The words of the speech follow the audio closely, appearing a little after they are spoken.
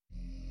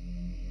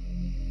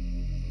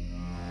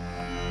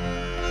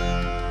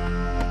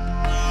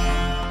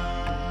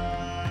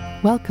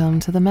Welcome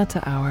to the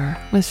Metta Hour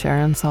with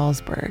Sharon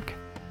Salzberg,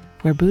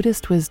 where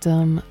Buddhist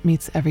wisdom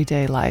meets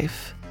everyday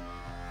life.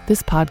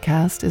 This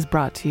podcast is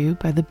brought to you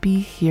by the Be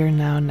Here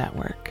Now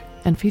Network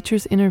and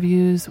features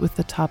interviews with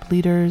the top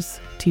leaders,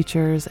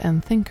 teachers,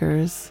 and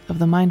thinkers of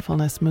the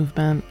mindfulness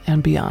movement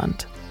and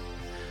beyond.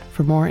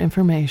 For more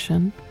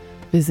information,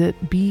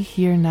 visit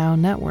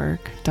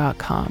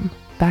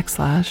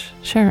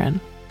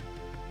BeHereNowNetwork.com/Sharon.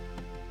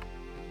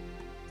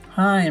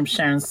 Hi, I'm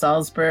Sharon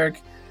Salzberg,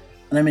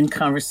 and I'm in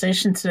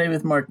conversation today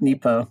with Mark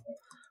Nepo.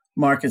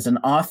 Mark is an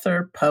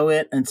author,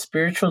 poet, and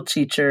spiritual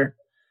teacher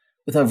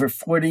with over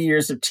 40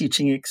 years of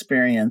teaching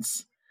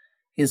experience.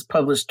 He has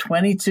published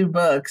 22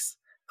 books,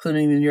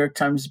 including the New York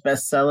Times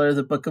bestseller,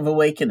 The Book of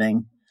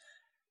Awakening,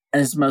 and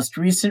his most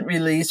recent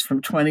release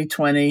from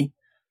 2020,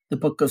 The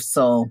Book of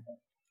Soul.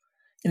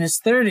 In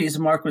his 30s,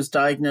 Mark was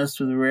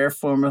diagnosed with a rare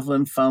form of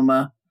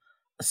lymphoma,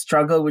 a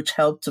struggle which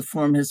helped to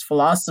form his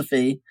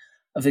philosophy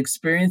of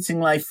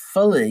experiencing life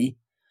fully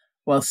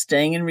while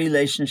staying in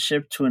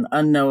relationship to an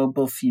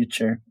unknowable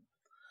future.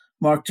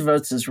 Mark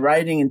devotes his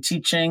writing and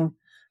teaching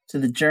to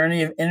the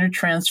journey of inner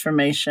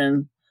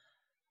transformation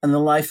and the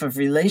life of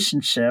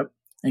relationship,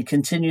 and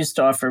continues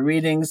to offer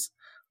readings,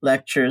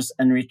 lectures,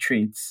 and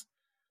retreats.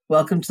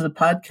 Welcome to the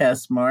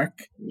podcast,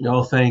 Mark.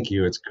 Oh, thank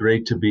you. It's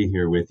great to be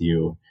here with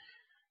you.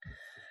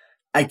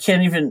 I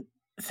can't even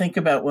think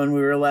about when we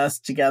were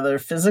last together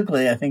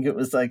physically. I think it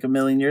was like a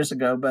million years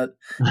ago, but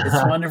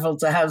it's wonderful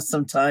to have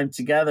some time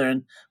together.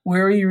 And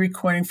where are you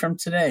recording from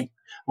today?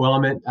 Well,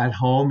 I'm at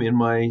home in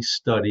my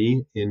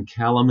study in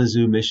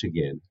Kalamazoo,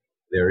 Michigan.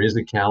 There is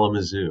a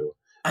Kalamazoo.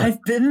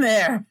 I've been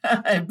there.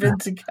 I've been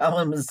to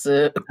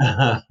Kalamazoo.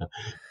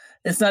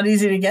 It's not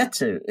easy to get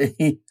to.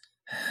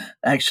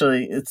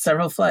 Actually, it's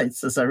several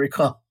flights, as I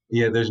recall.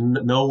 Yeah, there's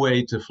no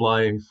way to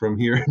fly from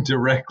here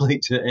directly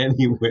to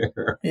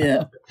anywhere.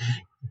 Yeah.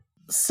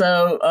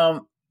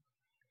 So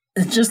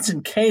just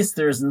in case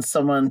there isn't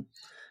someone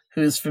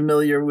who's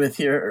familiar with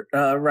your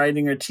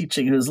writing or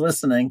teaching who's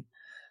listening,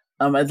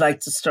 I'd like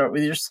to start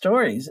with your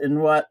stories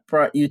and what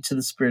brought you to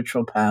the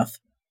spiritual path.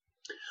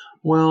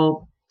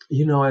 Well,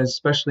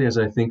 especially as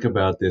I think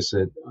about this,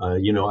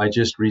 I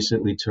just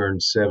recently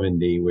turned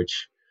 70,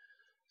 which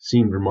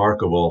seemed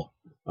remarkable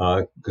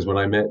because when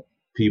I met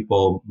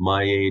people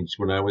my age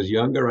when I was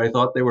younger, I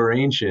thought they were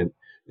ancient.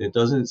 It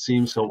doesn't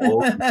seem so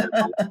old.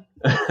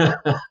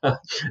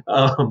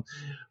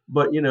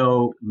 But,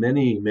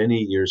 many,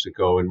 many years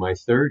ago in my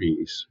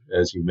 30s,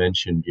 as you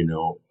mentioned, it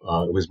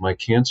was my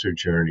cancer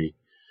journey.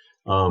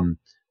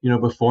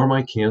 Before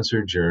my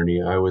cancer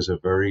journey, I was a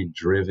very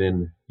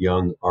driven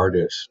young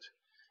artist.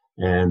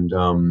 And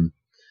then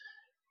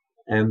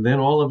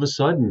all of a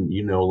sudden,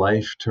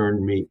 life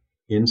turned me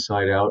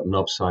inside out and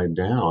upside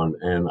down.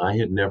 And I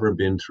had never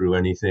been through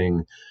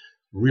anything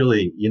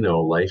really,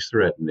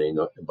 life-threatening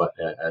but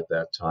at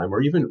that time, or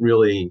even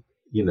really,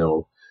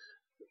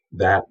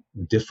 that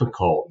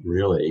difficult,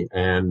 really.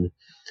 And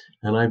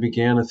I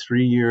began a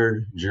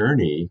 3-year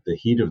journey, the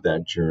heat of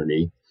that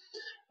journey,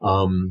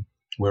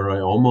 where I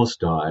almost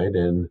died,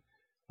 and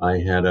I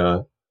had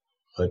a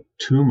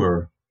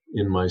tumor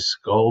in my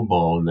skull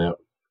bone that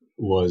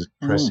was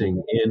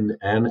pressing in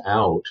and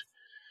out.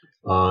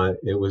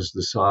 It was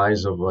the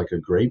size of like a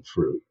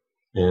grapefruit,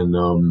 and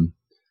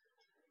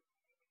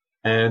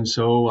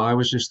so I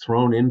was just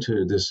thrown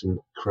into this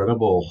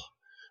incredible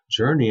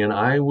journey, and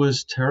I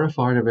was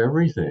terrified of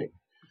everything.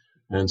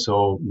 And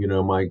so,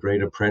 my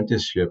great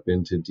apprenticeship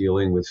into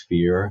dealing with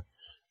fear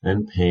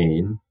and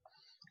pain.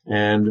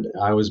 And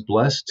I was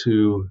blessed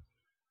to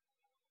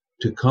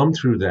come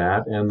through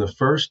that. And the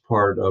first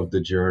part of the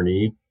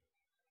journey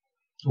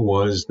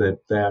was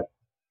that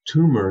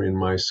tumor in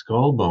my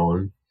skull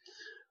bone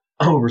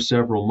over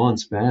several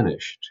months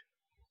vanished.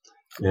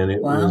 And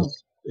it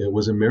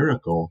was a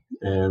miracle.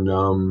 And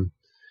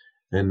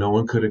no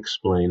one could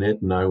explain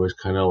it. And I was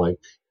kind of like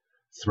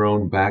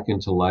thrown back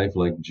into life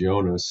like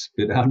Jonah,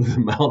 spit out of the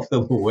mouth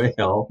of a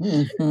whale.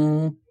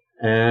 Mm-hmm.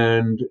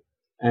 And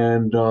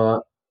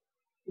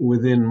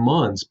within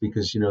months,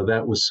 because,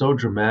 that was so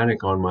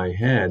dramatic on my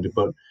head,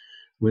 but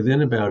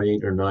within about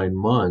 8 or 9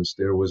 months,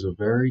 there was a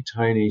very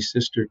tiny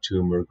sister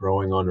tumor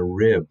growing on a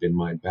rib in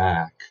my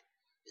back,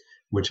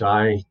 which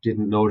I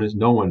didn't notice.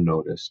 No one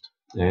noticed.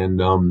 And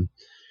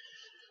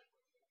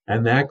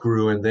that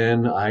grew. And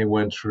then I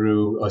went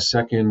through a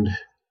second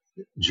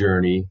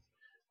journey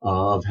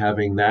of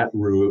having that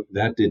root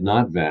that did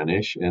not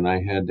vanish, and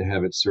I had to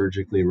have it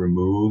surgically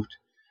removed.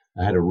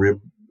 I had a rib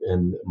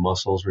and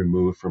muscles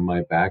removed from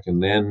my back,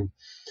 and then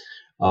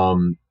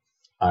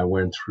I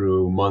went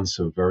through months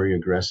of very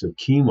aggressive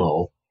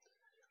chemo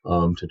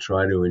to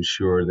try to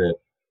ensure that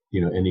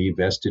any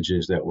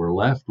vestiges that were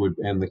left would,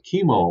 and the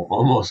chemo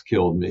almost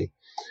killed me.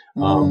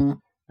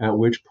 At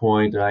which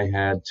point I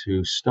had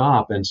to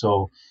stop, and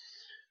so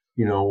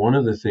one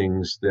of the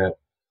things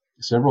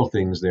several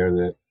things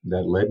there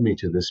that led me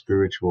to the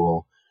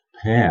spiritual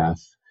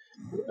path.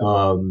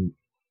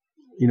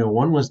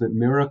 One was that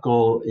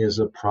miracle is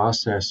a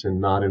process and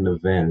not an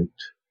event.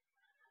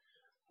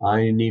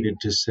 I needed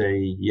to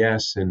say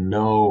yes and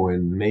no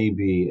and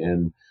maybe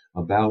and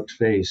about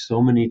face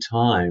so many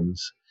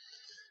times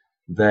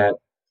that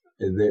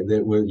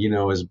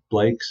as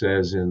Blake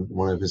says in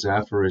one of his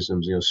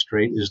aphorisms,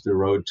 straight is the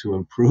road to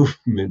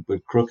improvement,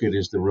 but crooked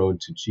is the road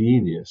to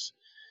genius.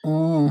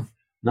 Mm.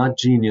 Not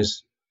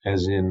genius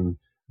as in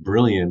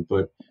brilliant,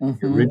 but the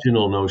Mm-hmm.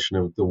 original notion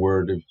of the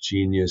word of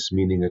genius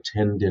meaning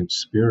attendant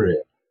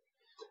spirit.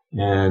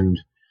 And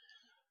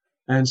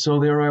so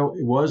there I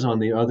was on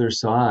the other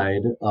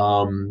side,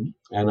 and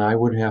I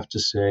would have to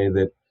say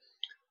that,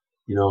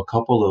 a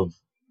couple of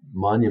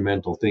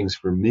monumental things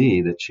for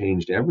me that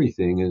changed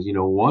everything is,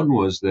 one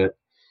was that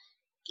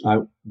I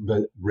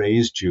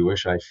raised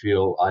Jewish. I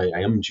feel I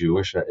am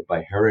Jewish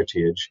by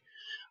heritage,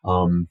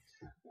 um,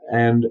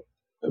 and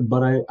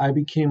but I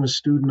became a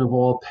student of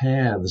all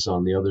paths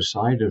on the other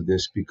side of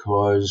this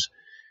because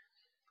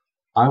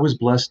I was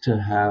blessed to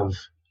have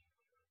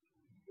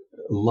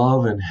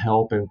love and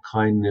help and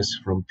kindness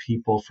from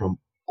people from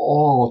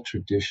all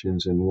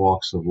traditions and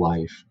walks of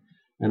life.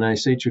 And I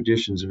say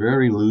traditions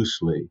very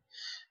loosely,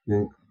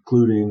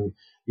 including,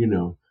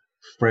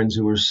 friends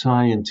who were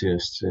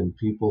scientists and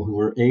people who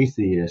were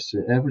atheists,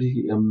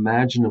 every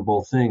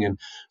imaginable thing. And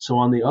so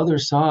on the other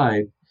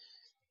side,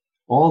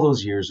 all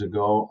those years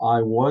ago,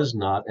 I was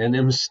not and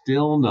am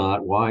still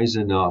not wise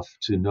enough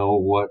to know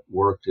what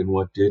worked and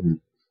what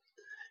didn't.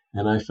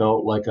 And I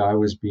felt like I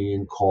was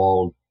being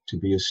called to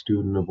be a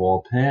student of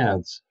all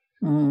paths.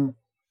 Mm.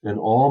 And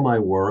all my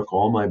work,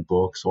 all my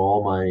books,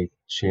 all my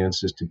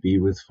chances to be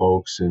with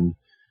folks and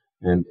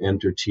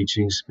enter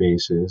teaching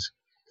spaces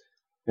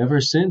ever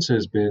since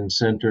has been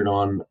centered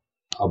on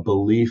a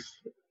belief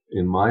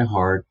in my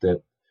heart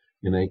that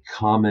in a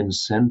common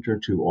center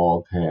to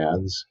all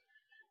paths,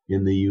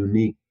 in the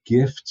unique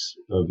gifts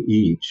of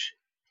each,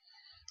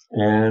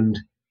 and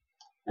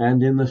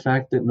in the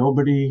fact that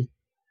nobody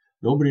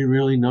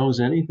really knows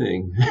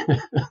anything.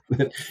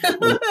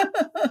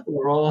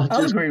 we're all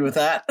I'll agree with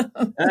that.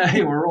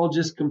 Hey, we're all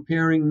just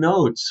comparing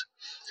notes.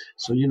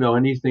 So,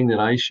 anything that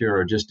I share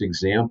are just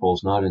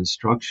examples, not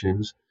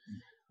instructions.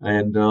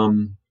 And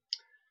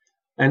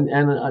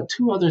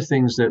two other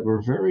things that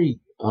were very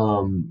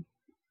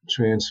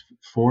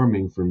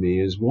transforming for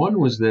me is one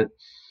was that,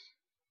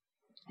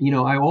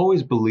 I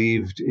always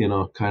believed in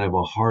a kind of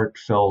a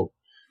heartfelt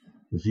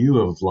view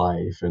of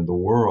life and the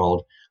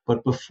world.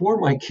 But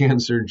before my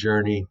cancer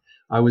journey,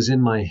 I was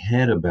in my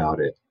head about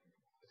it.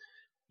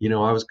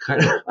 I was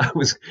kind of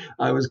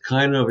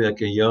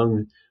like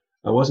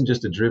I wasn't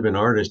just a driven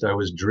artist. I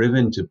was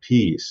driven to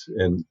peace,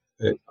 and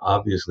it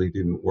obviously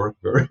didn't work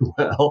very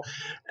well,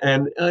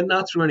 and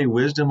not through any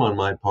wisdom on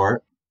my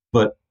part,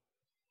 but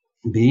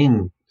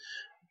being,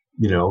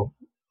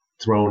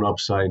 thrown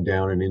upside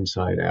down and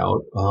inside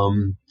out.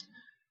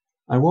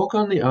 I woke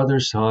on the other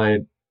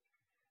side,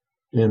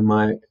 and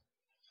my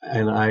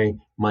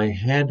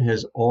head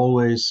has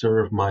always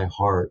served my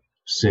heart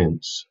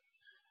since.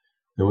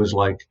 It was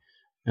like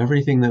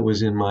everything that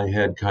was in my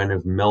head kind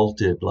of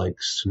melted like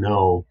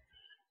snow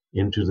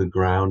into the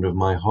ground of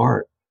my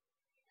heart.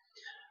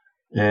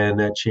 And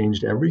that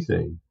changed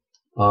everything.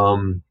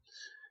 And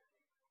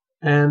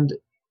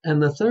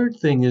the third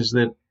thing is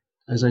that,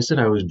 as I said,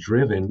 I was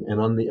driven. And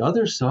on the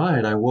other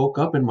side, I woke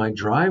up and my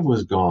drive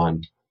was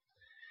gone,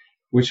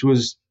 which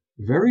was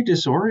very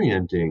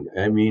disorienting.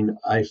 I mean,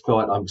 I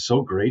thought I'm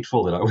so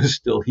grateful that I was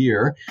still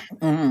here.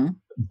 Mm-hmm.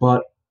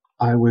 But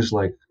I was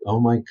like, oh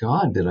my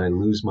God, did I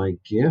lose my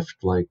gift?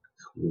 Like,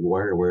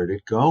 where did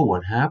it go?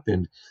 What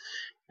happened?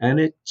 And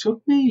it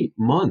took me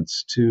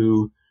months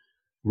to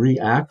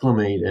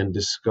reacclimate and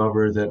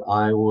discover that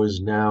I was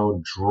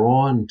now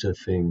drawn to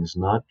things,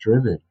 not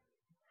driven.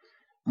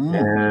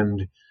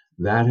 And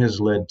that has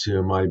led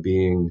to my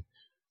being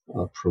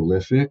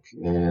prolific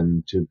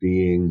and to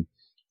being,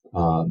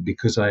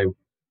 because I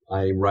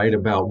write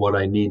about what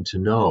I need to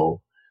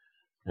know.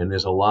 And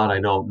there's a lot I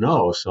don't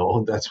know,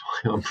 so that's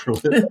why I'm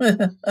prolific.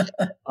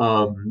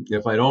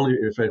 If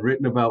I'd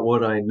written about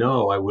what I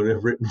know, I would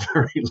have written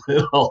very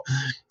little.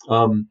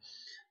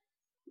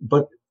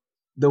 But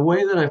the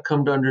way that I've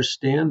come to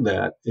understand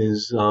that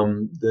is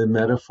the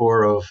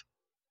metaphor of,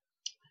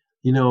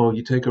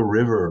 you take a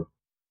river,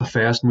 a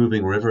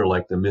fast-moving river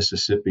like the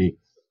Mississippi,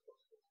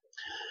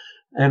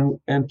 and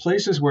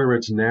places where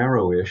it's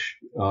narrowish,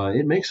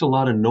 it makes a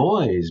lot of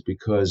noise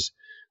because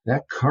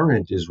that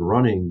current is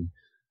running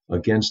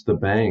against the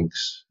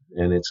banks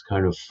and it's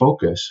kind of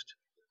focused.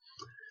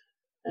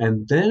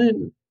 And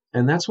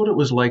that's what it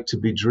was like to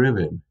be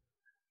driven.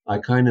 I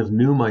kind of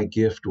knew my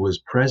gift was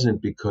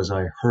present because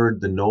I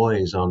heard the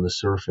noise on the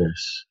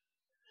surface.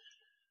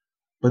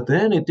 But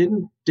then it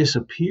didn't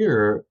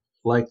disappear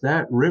like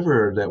that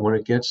river that when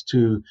it gets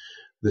to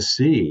the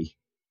sea,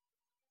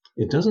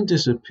 it doesn't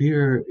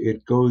disappear.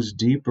 It goes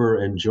deeper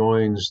and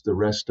joins the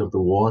rest of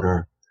the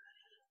water,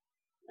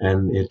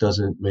 and it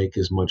doesn't make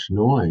as much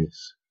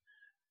noise.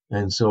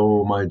 And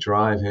so my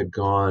drive had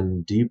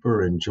gone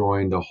deeper and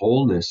joined a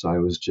wholeness I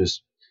was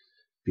just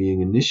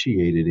being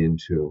initiated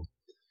into.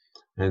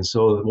 And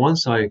so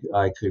once I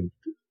could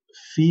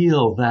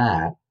feel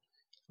that,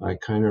 I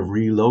kind of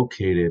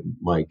relocated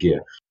my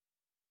gift.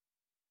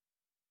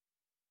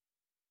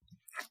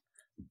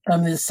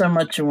 There's so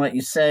much in what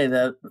you say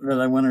that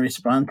I want to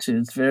respond to.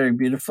 It's very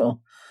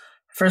beautiful.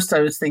 First, I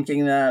was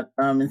thinking that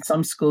in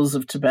some schools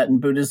of Tibetan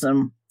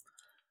Buddhism,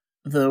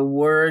 the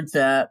word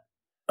that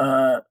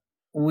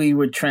we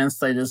would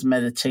translate as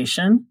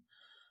meditation,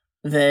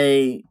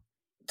 they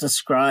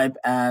describe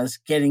as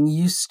getting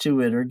used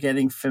to it or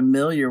getting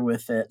familiar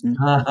with it. And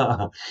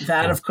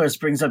that, of course,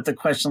 brings up the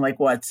question, like,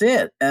 what's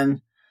it?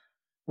 And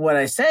what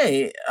I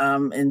say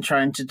in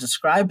trying to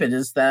describe it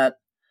is that,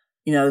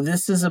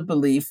 this is a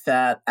belief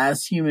that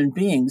as human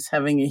beings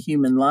having a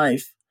human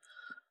life,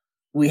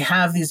 we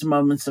have these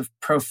moments of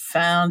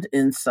profound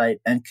insight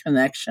and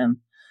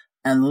connection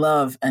and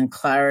love and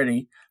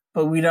clarity,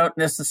 but we don't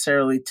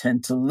necessarily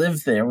tend to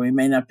live there. We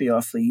may not be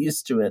awfully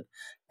used to it.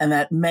 And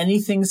that many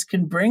things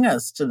can bring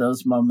us to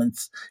those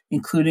moments,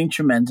 including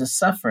tremendous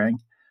suffering,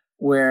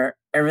 where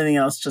everything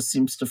else just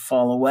seems to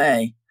fall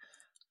away.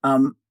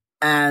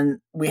 And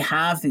we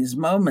have these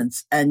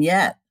moments, and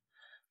yet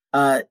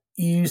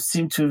you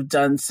seem to have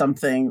done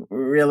something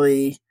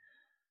really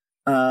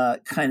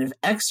kind of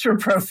extra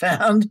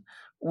profound,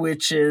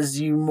 which is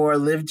you more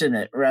lived in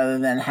it rather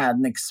than had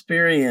an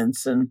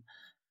experience and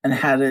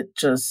had it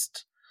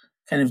just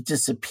kind of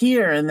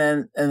disappear, and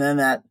then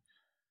that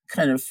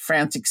kind of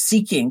frantic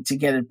seeking to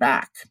get it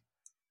back.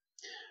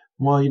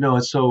 Well,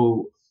 it's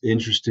so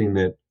interesting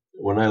that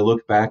when I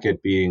look back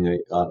at being,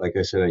 like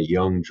I said, a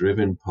young,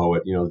 driven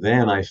poet,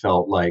 then I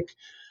felt like,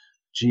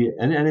 gee,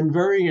 and in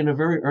a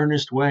very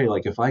earnest way,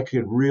 like if I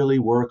could really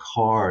work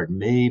hard,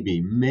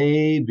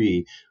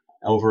 maybe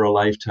over a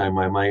lifetime,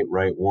 I might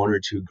write one or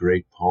two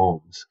great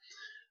poems.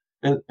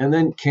 And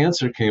then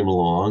cancer came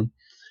along,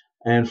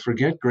 and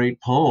forget great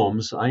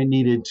poems, I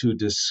needed to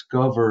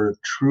discover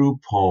true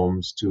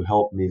poems to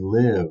help me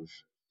live.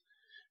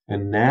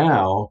 And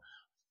now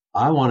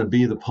I want to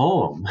be the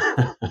poem.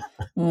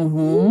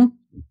 Mm-hmm.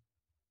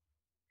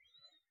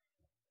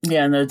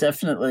 Yeah, no,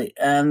 definitely.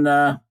 And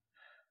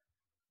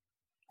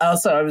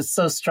also, I was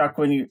so struck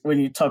when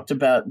you talked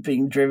about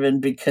being driven,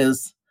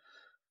 because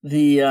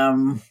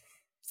the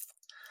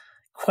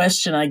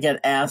question I get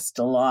asked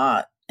a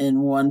lot in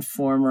one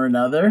form or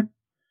another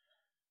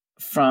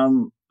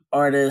from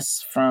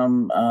artists,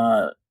 from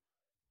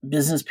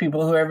business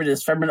people, whoever it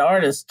is, from an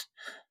artist,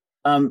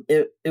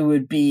 it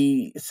would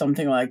be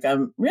something like,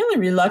 I'm really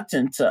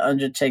reluctant to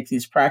undertake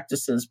these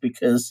practices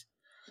because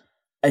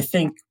I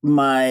think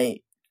my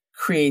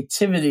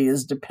creativity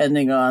is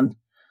depending on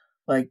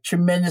like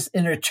tremendous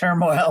inner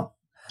turmoil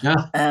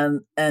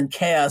and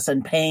chaos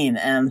and pain.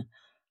 And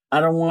I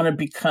don't want to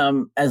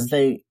become, as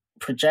they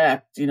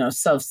project,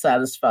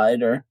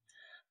 self-satisfied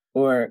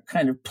or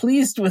kind of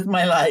pleased with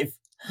my life,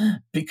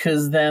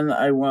 because then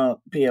I won't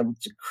be able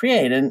to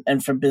create.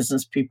 And for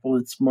business people,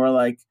 it's more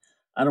like,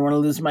 I don't want to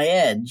lose my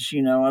edge.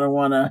 I don't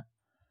want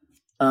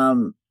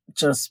to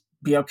just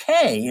be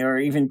okay or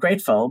even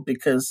grateful,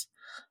 because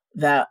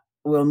that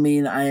will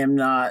mean I am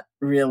not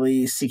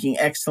really seeking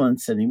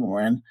excellence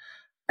anymore.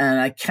 And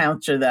I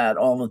counter that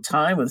all the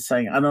time with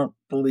saying, I don't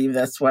believe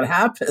that's what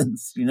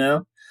happens.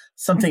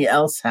 Something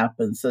else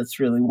happens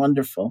that's really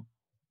wonderful.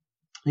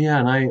 Yeah,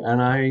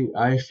 and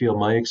I feel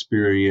my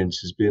experience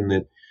has been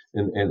that,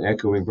 and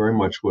echoing very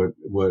much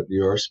what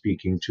you're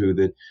speaking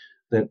to,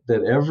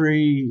 that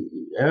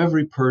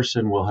every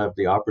person will have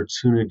the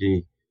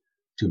opportunity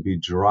to be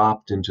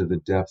dropped into the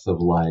depth of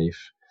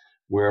life,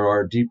 where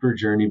our deeper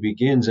journey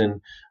begins,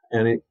 and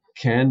it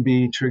can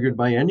be triggered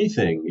by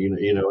anything,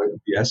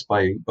 yes,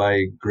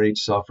 by great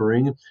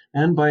suffering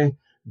and by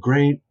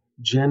great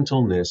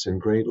gentleness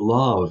and great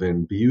love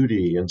and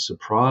beauty and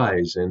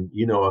surprise. And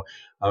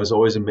I was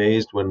always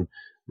amazed when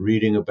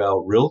reading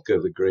about Rilke,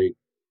 the great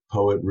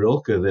poet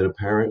Rilke, that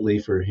apparently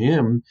for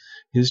him,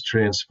 his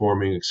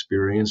transforming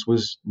experience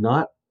was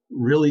not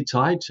really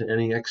tied to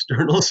any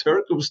external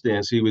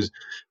circumstance. He was,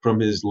 from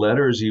his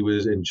letters, he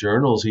was in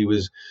journals, he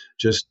was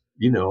just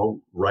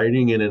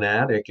writing in an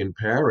attic in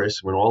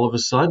Paris, when all of a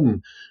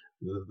sudden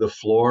the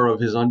floor of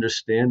his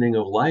understanding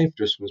of life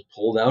just was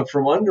pulled out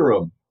from under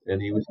him,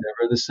 and he was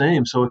never the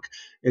same. So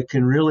it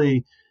can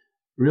really,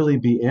 really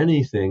be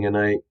anything. And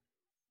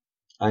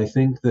I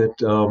think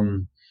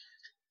that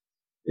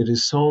it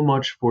is so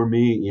much for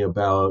me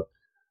about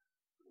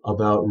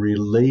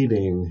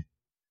relating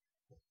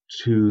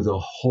to the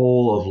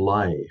whole of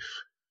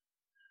life,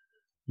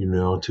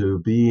 to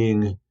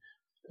being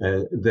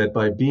that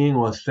by being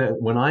authentic,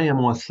 when I am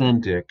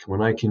authentic,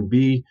 when I can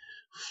be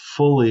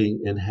fully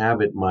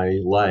inhabit my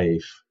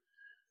life,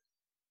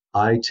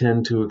 I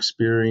tend to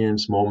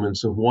experience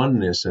moments of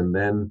oneness, and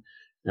then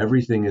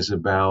everything is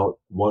about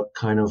what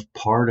kind of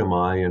part am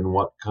I and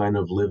what kind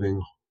of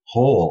living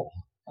whole.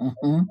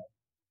 Mm-hmm.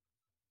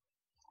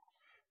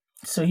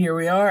 So here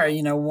we are,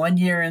 1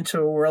 year into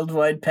a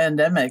worldwide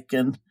pandemic,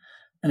 and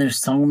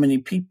there's so many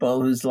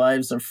people whose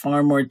lives are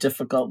far more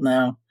difficult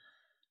now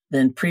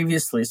than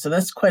previously. So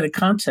that's quite a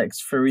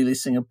context for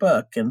releasing a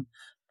book. And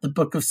the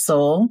Book of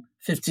Soul,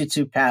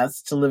 52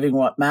 Paths to Living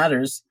What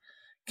Matters,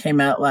 came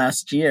out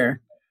last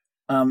year.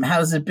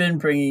 How's it been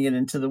bringing it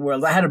into the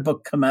world? I had a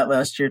book come out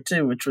last year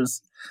too, which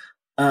was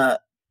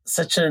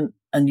such an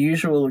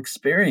unusual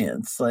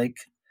experience. Like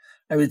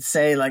I would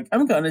say, like,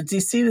 I'm going to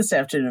DC this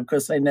afternoon. Of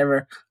course, I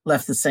never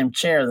left the same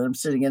chair that I'm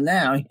sitting in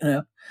now,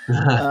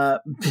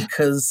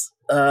 because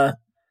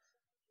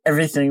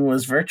everything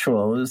was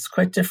virtual. It was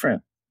quite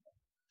different.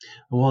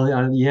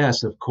 Well,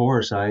 yes, of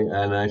course.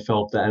 I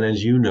felt that, and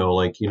as you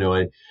know,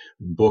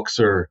 books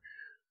are,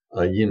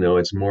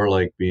 it's more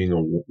like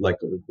being like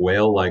a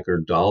whale, like or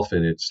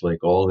dolphin. It's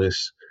like all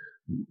this,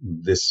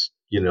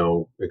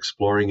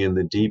 exploring in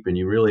the deep, and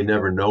you really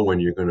never know when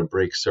you're going to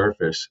break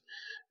surface.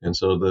 And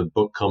so the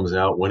book comes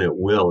out when it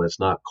will. It's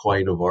not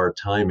quite of our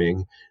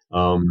timing,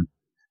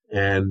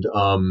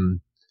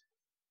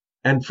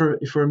 and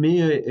for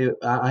me,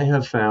 I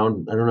have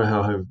found, I don't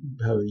know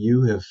how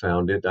you have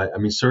found it. I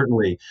mean,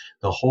 certainly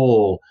the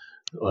whole,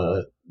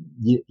 I've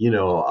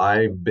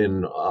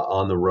been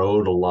on the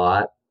road a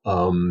lot,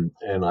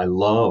 and I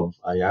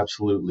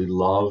absolutely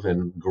love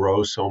and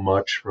grow so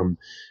much from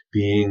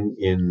being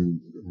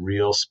in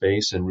real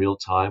space and real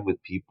time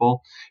with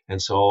people.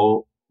 And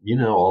so,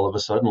 all of a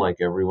sudden,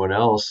 like everyone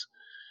else,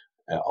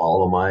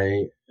 all of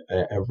my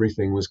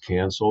everything was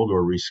canceled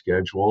or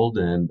rescheduled,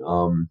 and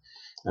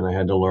I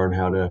had to learn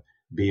how to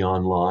be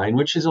online,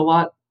 which is a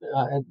lot.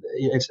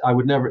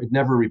 It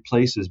never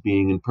replaces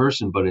being in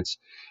person, but it's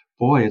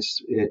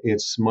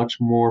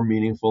much more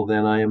meaningful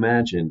than I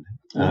imagined.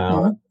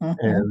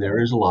 And there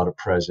is a lot of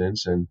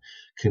presence and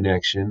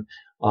connection.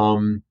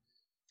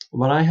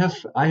 But I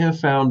have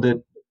found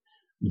that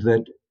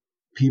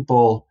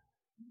people,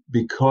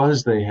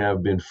 because they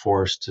have been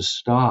forced to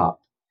stop,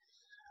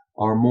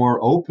 are more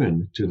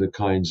open to the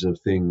kinds of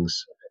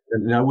things.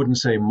 And I wouldn't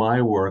say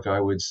my work, I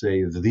would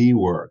say the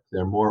work.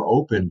 They're more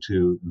open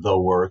to the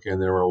work,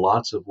 and there are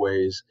lots of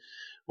ways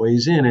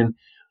in. And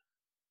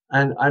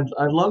I'd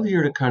love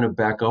here to kind of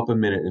back up a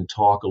minute and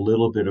talk a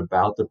little bit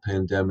about the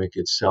pandemic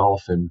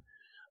itself, and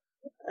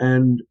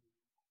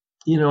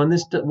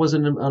this was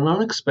an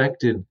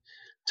unexpected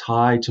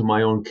tie to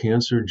my own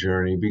cancer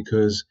journey,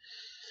 because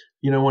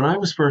when I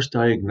was first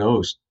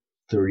diagnosed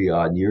 30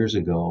 odd years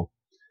ago,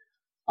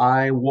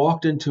 I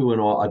walked into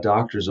a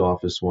doctor's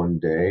office one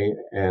day,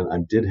 and I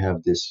did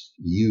have this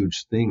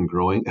huge thing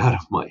growing out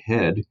of my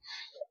head,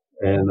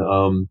 and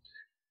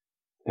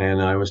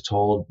I was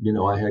told,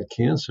 I had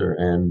cancer,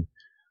 and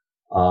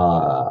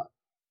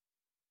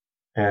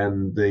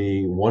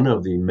the one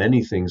of the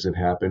many things that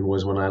happened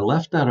was when I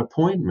left that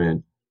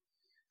appointment,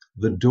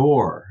 the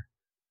door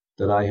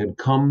that I had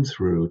come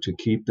through to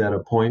keep that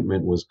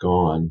appointment was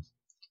gone.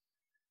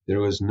 There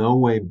was no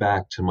way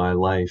back to my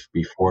life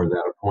before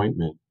that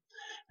appointment.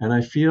 And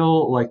I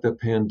feel like the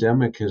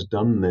pandemic has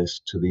done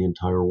this to the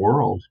entire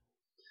world.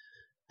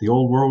 The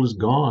old world is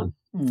gone.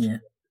 Yeah.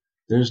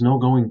 There's no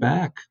going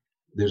back.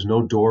 There's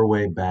no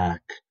doorway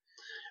back.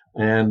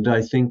 And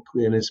I think,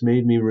 and it's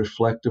made me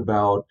reflect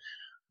about,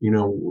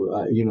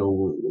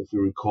 if you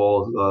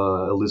recall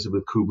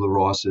Elizabeth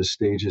Kubler-Ross's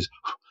stages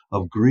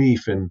of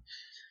grief, and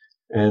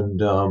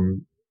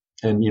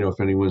if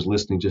anyone's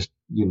listening, just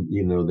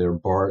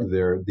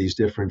they're these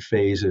different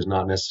phases,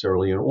 not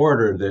necessarily in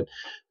order, that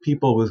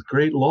people with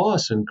great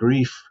loss and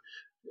grief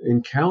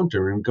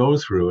encounter and go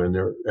through, and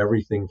they're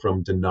everything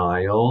from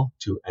denial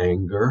to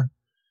anger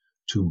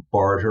to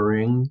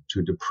bartering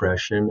to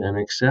depression and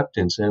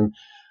acceptance, and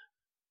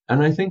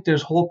I think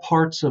there's whole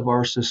parts of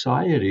our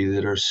society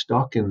that are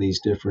stuck in these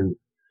different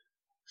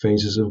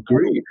phases of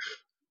grief.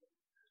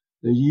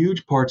 There are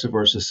huge parts of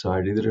our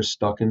society that are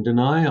stuck in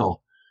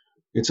denial.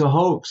 It's a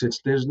hoax.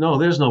 There's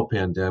no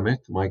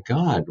pandemic. My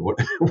God, what?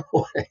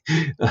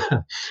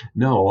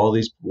 No, all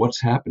these,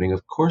 what's happening?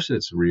 Of course,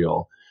 it's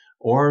real.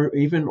 Or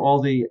even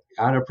all the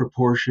out of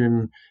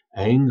proportion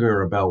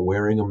anger about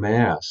wearing a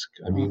mask.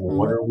 I mean,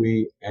 what are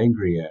we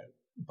angry at?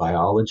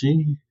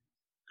 Biology,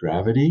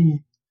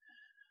 gravity.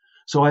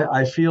 So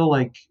I feel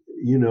like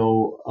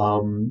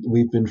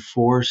we've been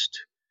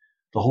forced.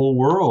 The whole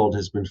world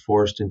has been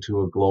forced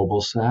into a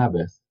global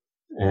Sabbath,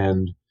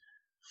 and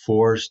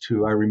forced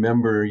to, I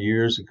remember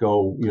years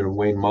ago,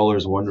 Wayne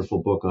Muller's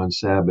wonderful book on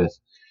Sabbath,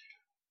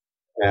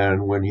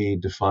 and when he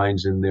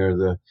defines in there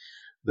the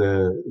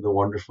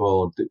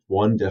wonderful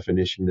one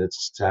definition, that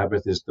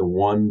Sabbath is the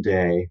one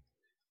day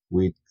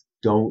we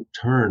don't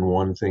turn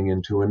one thing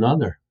into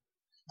another.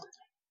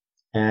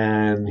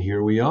 And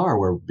here we are,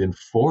 we've been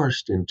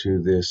forced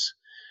into this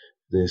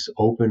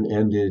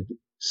open-ended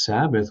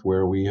Sabbath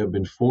where we have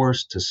been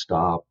forced to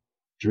stop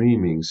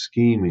dreaming,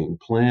 scheming,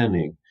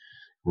 planning,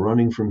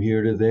 running from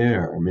here to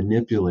there,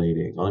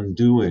 manipulating,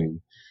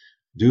 undoing,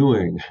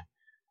 doing,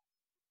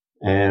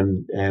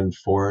 and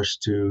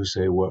forced to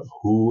say,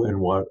 who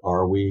and what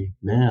are we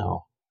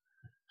now?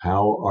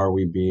 How are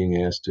we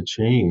being asked to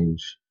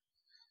change?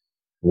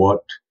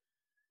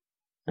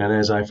 And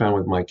as I found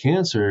with my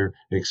cancer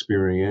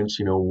experience,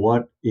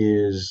 what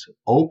is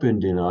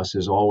opened in us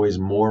is always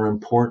more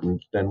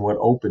important than what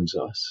opens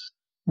us.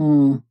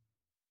 Well,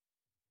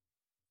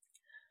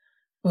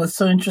 it's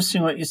so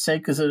interesting what you say,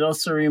 because it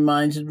also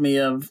reminded me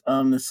of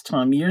this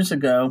time years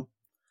ago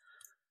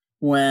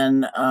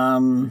when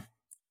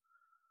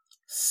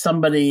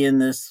somebody in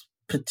this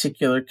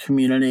particular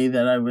community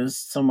that I was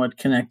somewhat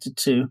connected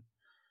to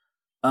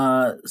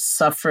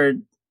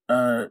suffered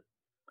a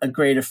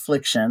great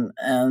affliction,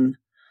 and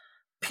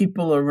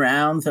people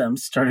around them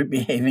started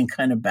behaving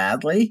kind of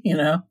badly,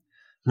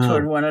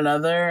 toward one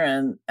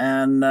another.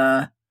 And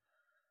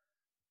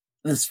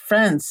this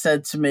friend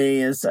said to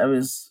me, as I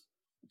was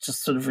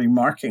just sort of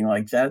remarking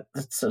like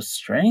that's so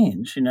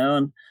strange,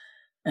 and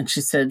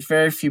she said,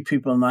 very few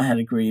people know how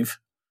to grieve,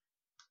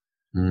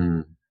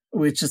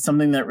 which is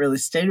something that really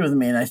stayed with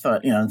me. And I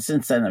thought, and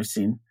since then I've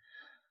seen,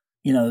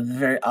 the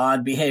very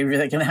odd behavior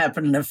that can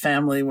happen in a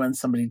family when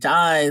somebody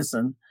dies.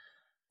 And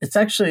it's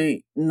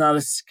actually not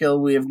a skill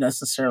we have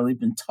necessarily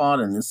been taught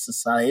in this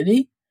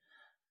society.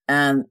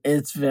 And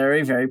it's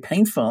very, very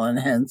painful. And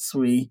hence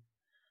we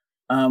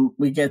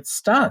get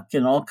stuck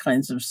in all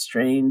kinds of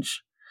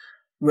strange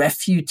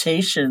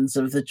refutations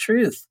of the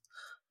truth,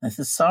 that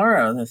the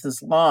sorrow, that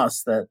this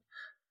loss, that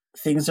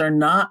things are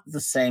not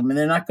the same and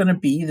they're not going to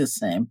be the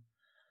same.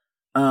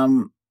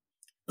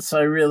 So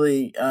I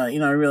really, I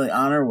really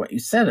honor what you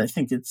said. I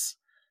think it's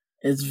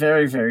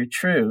very, very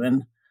true.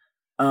 And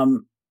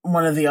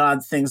one of the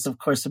odd things, of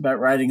course, about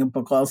writing a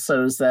book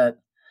also is that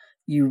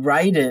you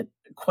write it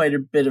quite a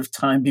bit of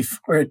time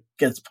before it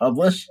gets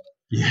published.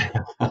 Yeah.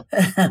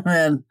 And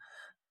then,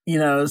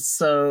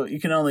 so you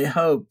can only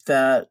hope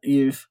that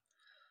you've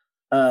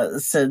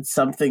said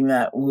something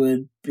that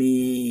would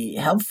be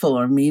helpful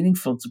or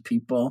meaningful to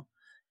people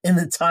in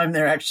the time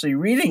they're actually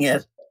reading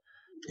it.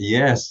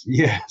 Yes,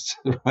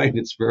 right.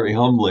 It's very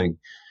humbling.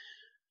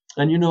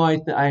 And,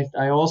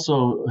 I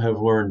also have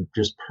learned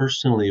just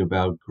personally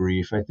about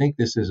grief. I think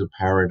this is a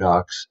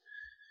paradox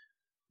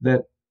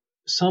that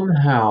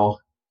somehow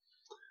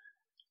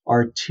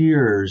our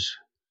tears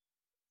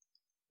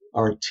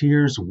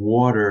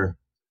water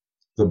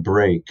the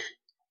break.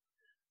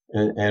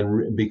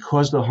 And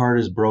because the heart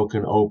is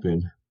broken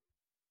open,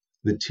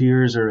 the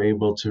tears are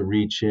able to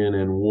reach in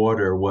and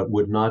water what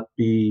would not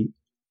be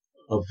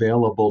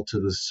available to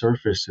the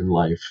surface in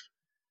life.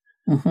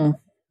 Mm-hmm.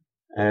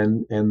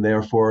 And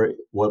therefore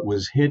what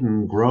was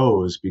hidden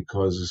grows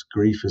because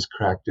grief has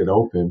cracked it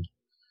open.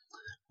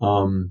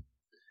 And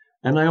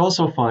I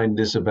also find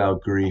this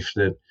about grief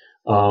that,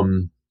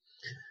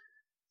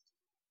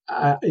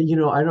 I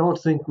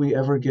don't think we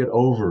ever get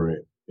over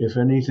it. If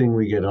anything,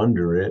 we get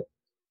under it.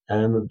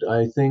 And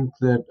I think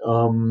that,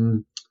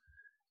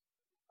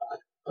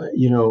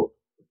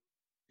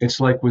 it's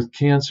like with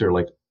cancer,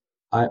 like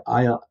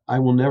I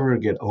will never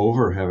get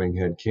over having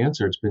had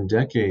cancer. It's been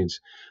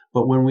decades.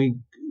 But when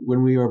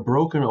we are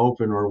broken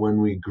open or when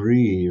we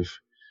grieve,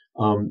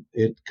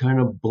 it kind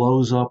of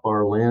blows up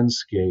our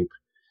landscape.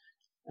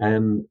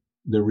 And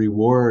the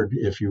reward,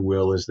 if you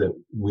will, is that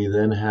we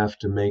then have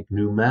to make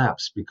new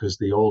maps because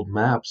the old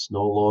maps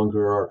no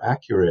longer are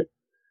accurate.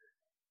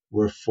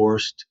 We're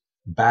forced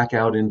back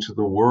out into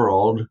the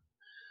world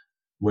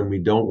when we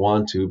don't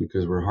want to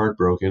because we're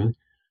heartbroken.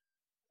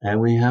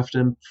 And we have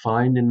to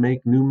find and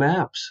make new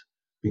maps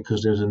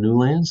because there's a new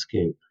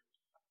landscape.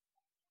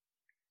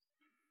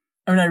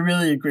 I mean, I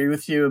really agree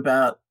with you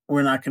about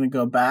we're not going to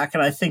go back.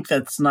 And I think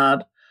that's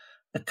not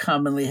a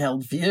commonly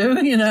held view,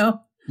 in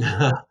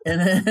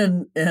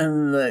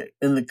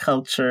the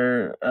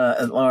culture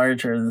at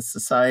large or in the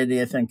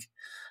society. I think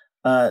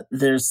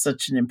there's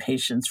such an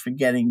impatience for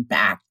getting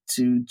back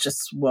to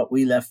just what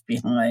we left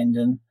behind.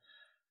 And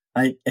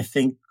I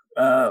think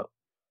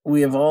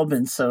we have all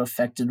been so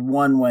affected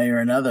one way or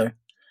another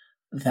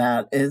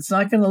that it's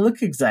not going to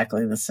look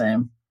exactly the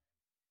same.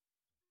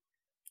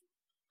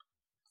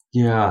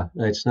 Yeah,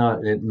 it's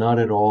not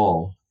at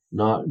all.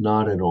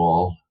 Not at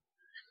all.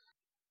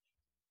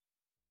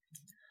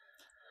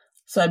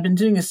 So I've been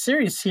doing a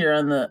series here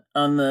on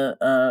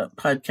the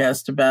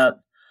podcast about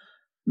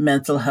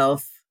mental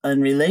health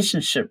and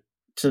relationship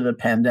to the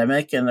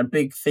pandemic, and a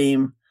big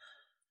theme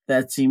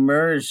that's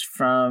emerged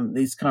from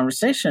these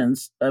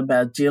conversations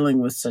about dealing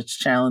with such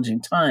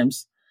challenging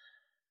times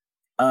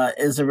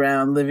is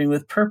around living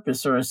with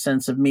purpose or a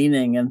sense of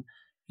meaning. And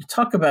you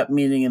talk about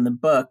meaning in the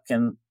book,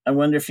 and I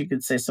wonder if you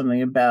could say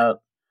something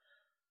about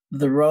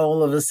the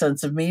role of a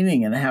sense of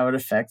meaning and how it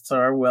affects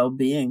our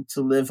well-being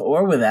to live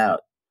or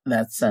without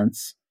that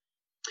sense.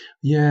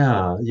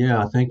 Yeah.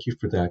 Thank you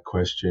for that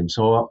question.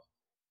 So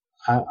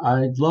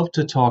I'd love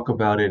to talk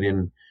about it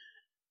in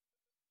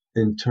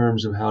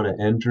terms of how to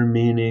enter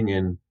meaning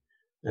and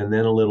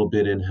then a little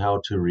bit in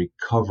how to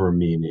recover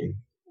meaning.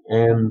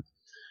 And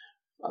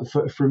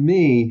for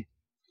me,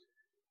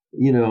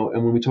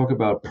 and when we talk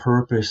about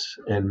purpose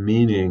and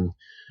meaning,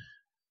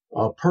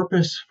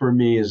 purpose for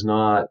me is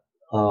not,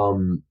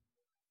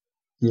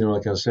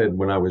 like I said,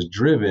 when I was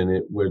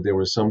driven, where there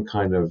was some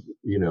kind of,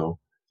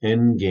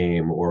 end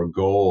game or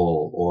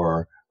goal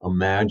or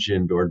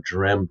imagined or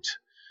dreamt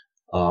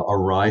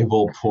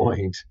arrival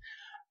point.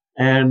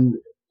 And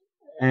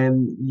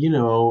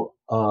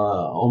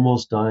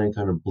almost dying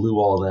kind of blew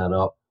all that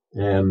up.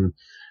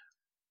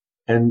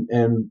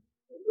 And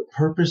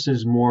purpose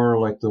is more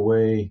like the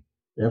way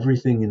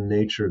everything in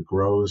nature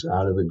grows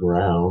out of the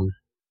ground,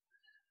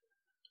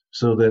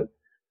 so that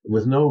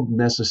with no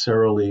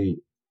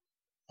necessarily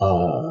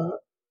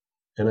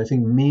And I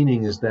think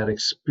meaning is that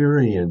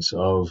experience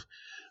of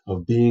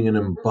being an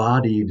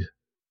embodied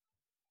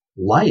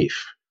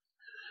life.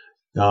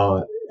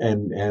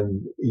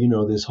 And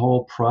this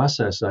whole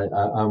process,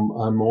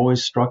 I'm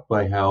always struck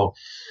by how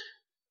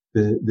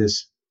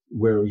this,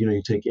 where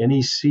you take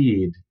any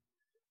seed,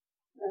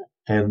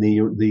 and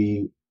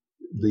the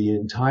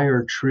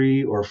entire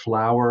tree or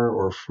flower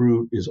or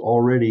fruit is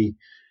already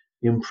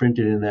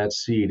imprinted in that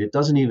seed. It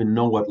doesn't even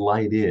know what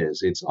light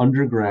is. It's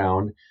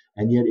underground,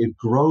 and yet it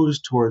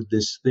grows toward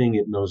this thing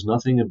it knows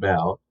nothing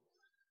about,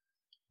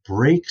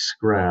 breaks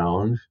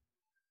ground.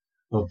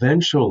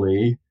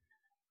 Eventually,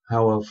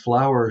 how a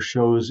flower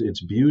shows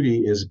its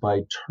beauty is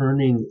by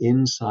turning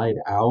inside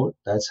out.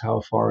 That's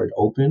how far it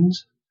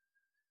opens.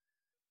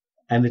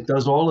 And it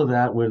does all of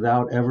that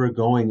without ever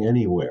going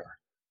anywhere.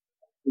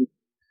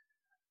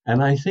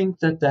 And I think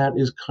that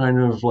is kind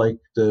of like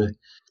a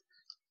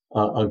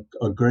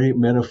great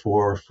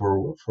metaphor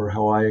for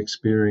how I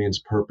experience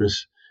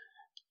purpose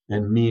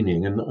and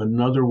meaning. And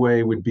another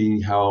way would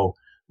be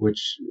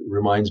which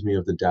reminds me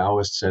of the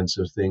Taoist sense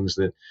of things,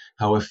 that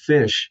how a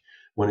fish,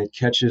 when it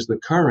catches the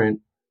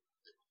current,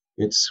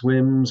 it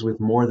swims with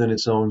more than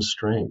its own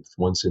strength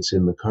once it's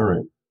in the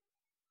current.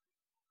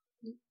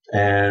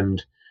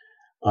 And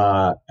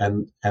for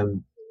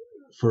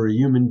a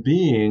human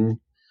being,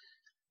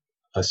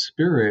 a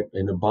spirit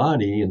in a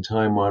body in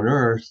time on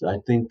earth, I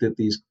think that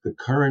the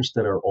currents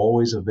that are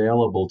always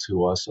available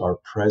to us are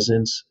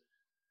presence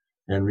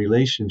and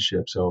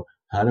relationship. So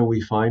how do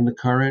we find the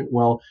current?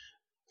 Well,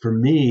 for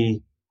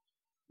me,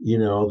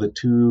 the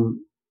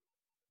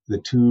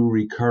two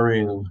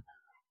recurring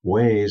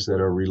ways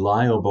that are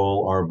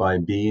reliable are by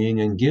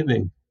being and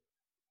giving.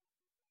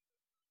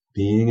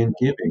 Being and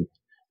giving.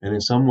 And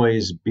in some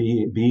ways,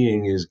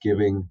 being is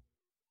giving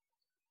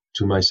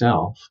to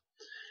myself.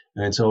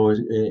 And so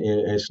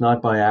it's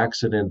not by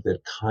accident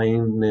that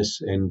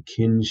kindness and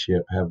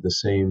kinship have the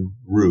same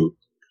root.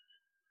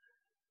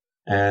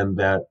 And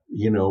that,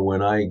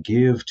 when I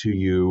give to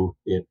you,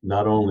 it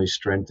not only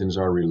strengthens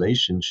our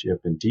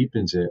relationship and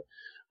deepens it,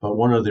 but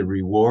one of the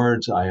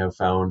rewards I have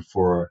found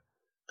for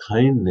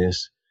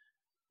kindness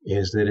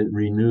is that it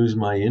renews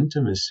my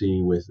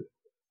intimacy with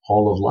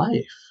all of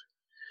life.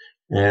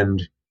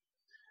 And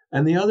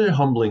the other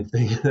humbling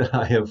thing that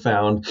I have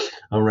found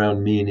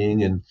around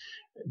meaning, and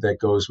that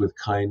goes with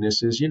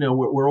kindness, is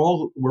we're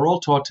all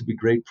taught to be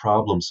great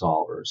problem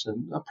solvers,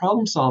 and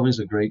problem solving is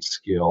a great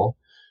skill.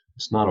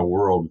 It's not a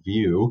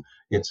worldview.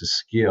 It's a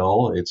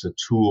skill. It's a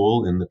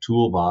tool in the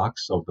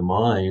toolbox of the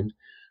mind.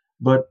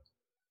 But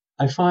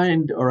I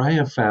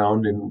have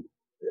found, and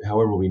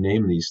however we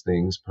name these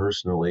things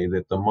personally,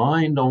 that the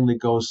mind only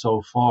goes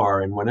so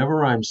far. And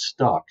whenever I'm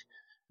stuck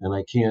and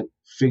I can't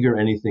figure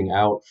anything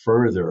out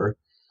further,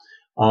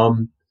 I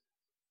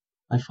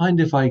find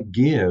if I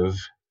give,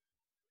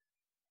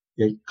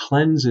 it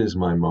cleanses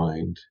my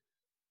mind.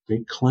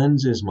 It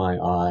cleanses my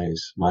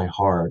eyes, my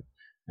heart.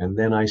 And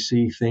then I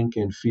see, think,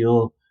 and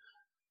feel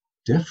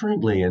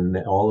differently. And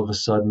all of a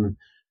sudden,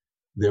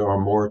 there are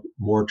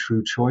more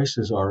true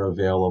choices are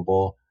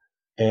available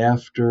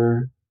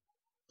after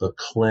the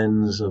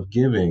cleanse of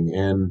giving.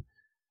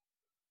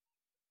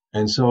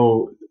 And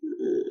so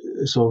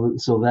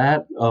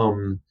that,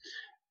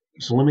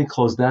 so let me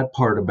close that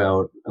part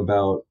about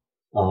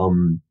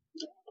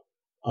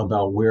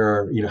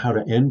where, how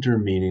to enter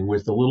meaning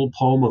with a little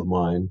poem of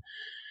mine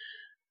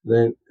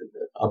that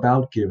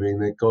about giving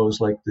that goes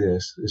like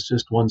this. It's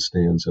just one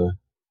stanza.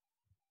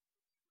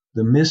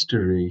 The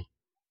mystery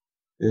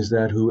is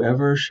that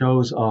whoever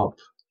shows up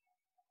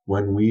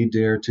when we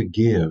dare to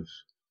give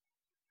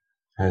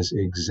has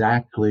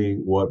exactly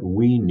what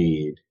we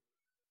need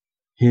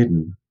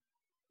hidden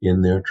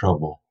in their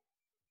trouble.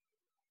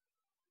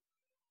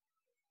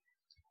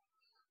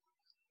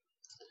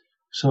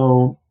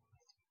 So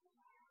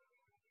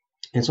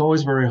it's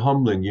always very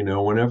humbling,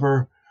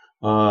 whenever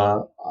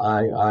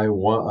I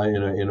want,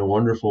 in a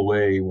wonderful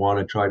way, want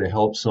to try to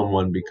help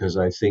someone because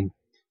I think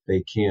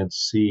they can't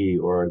see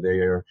or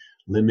they're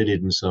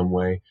limited in some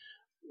way.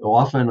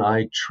 Often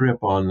I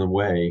trip on the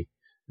way,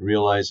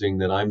 realizing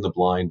that I'm the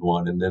blind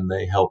one, and then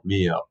they help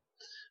me up.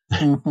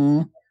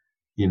 Mm-hmm.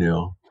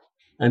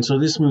 And so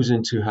this moves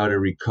into how to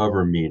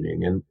recover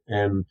meaning.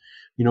 And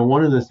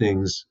one of the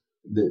things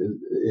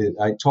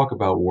I talk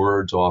about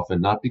words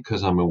often, not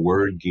because I'm a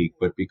word geek,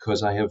 but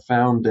because I have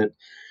found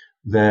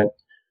that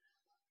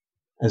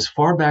as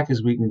far back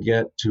as we can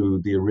get to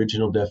the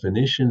original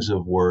definitions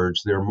of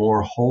words, they're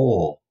more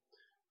whole,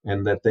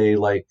 and that they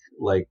like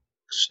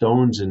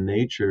stones in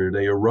nature,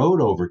 they erode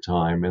over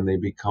time and they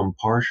become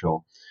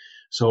partial.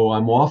 So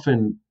I'm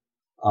often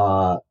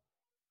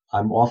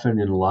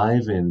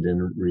enlivened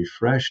and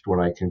refreshed when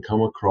I can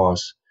come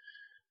across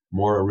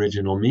more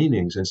original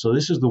meanings. And so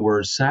this is the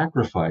word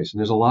sacrifice. And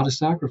there's a lot of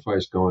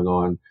sacrifice going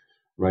on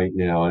right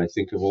now. And I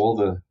think of all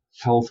the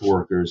health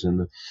workers and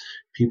the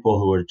people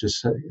who are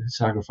just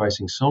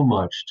sacrificing so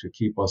much to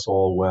keep us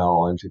all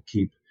well and to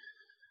keep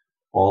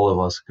all of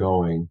us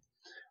going.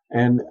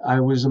 And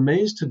I was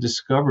amazed to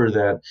discover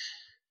that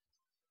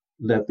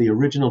that the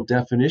original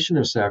definition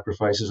of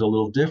sacrifice is a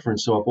little different.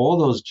 So if all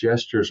those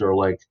gestures are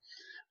like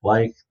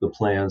the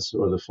plants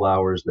or the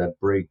flowers that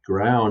break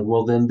ground,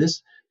 well, then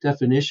this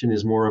definition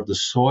is more of the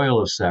soil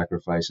of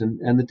sacrifice.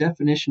 And the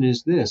definition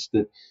is this,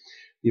 that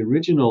the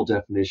original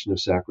definition of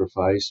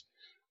sacrifice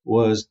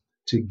was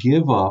to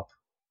give up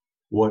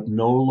what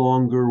no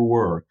longer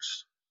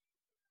works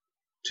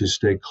to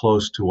stay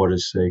close to what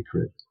is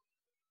sacred.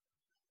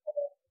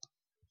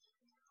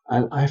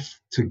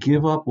 To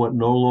give up what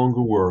no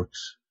longer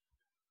works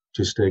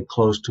to stay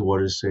close to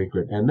what is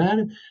sacred. And that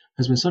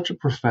has been such a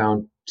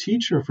profound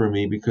teacher for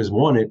me, because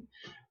all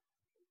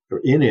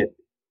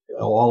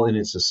in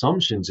its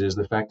assumptions is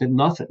the fact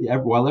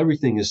that while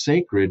everything is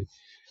sacred,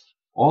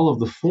 all of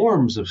the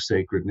forms of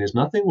sacredness,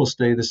 nothing will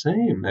stay the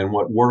same. And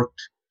what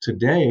worked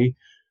today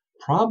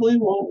probably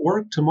won't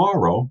work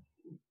tomorrow,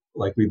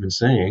 like we've been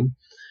saying.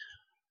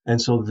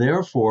 And so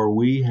therefore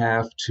we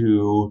have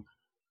to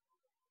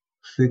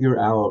figure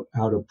out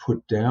how to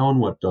put down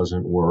what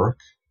doesn't work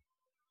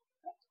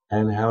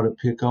and how to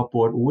pick up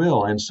what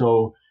will. And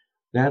so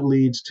that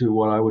leads to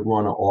what I would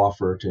want to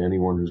offer to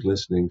anyone who's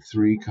listening,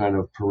 3 kind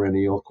of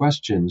perennial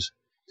questions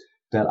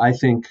that I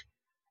think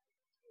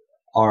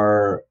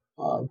are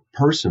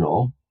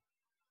personal,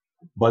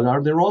 but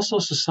they're also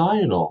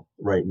societal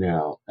right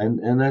now.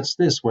 And that's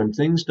this: when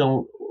things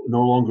no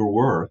longer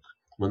work,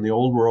 when the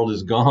old world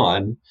is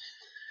gone,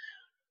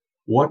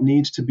 what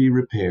needs to be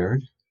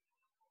repaired?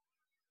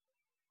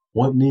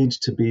 What needs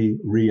to be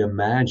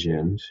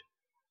reimagined?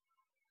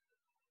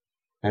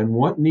 And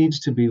what needs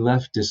to be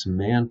left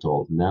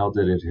dismantled now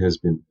that it has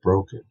been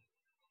broken?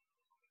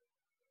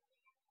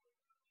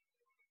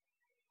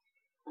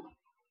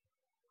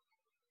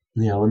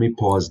 Yeah, let me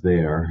pause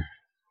there.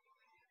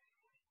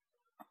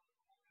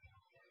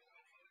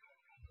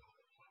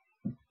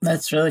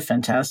 That's really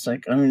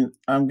fantastic. I mean,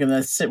 I'm going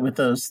to sit with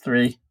those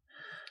 3,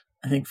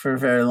 I think, for a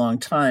very long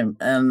time.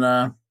 And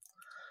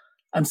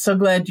I'm so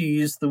glad you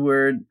used the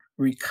word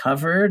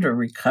recovered or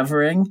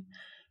recovering,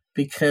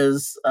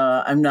 because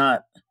I'm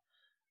not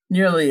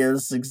nearly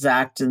as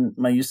exact in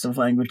my use of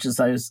language as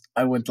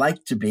I would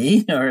like to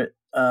be, or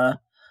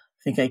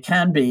think I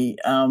can be.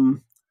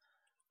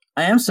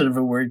 I am sort of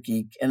a word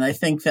geek, and I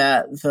think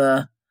that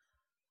the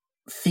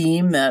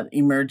theme that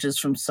emerges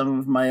from some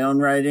of my own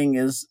writing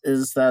is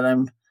that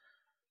I'm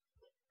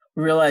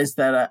realized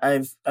that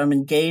I'm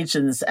engaged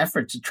in this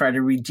effort to try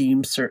to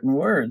redeem certain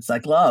words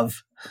like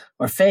love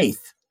or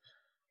faith,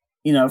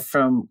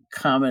 from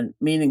common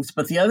meanings.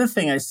 But the other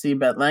thing I see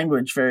about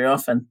language very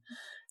often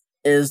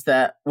is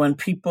that when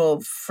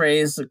people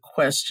phrase a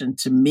question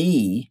to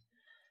me,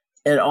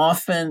 it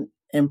often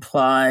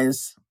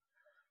implies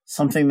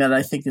something that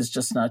I think is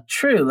just not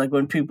true. Like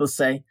when people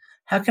say,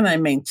 how can I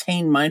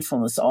maintain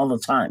mindfulness all the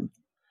time?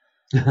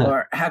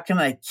 Or how can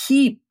I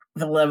keep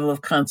the level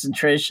of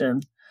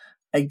concentration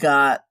I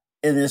got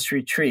in this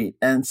retreat?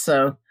 And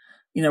so,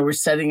 we're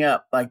setting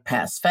up like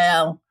pass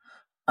fail.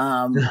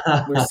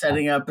 We're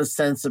setting up a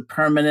sense of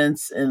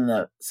permanence in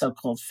the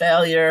so-called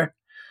failure.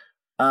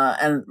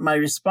 And my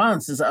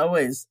response is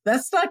always,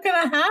 that's not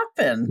going to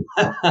happen.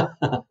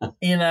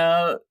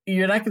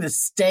 You're not going to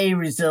stay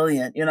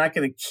resilient. You're not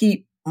going to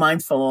keep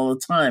mindful all the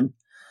time.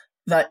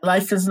 That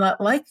life is not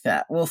like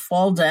that. We'll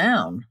fall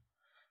down,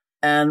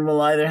 and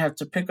we'll either have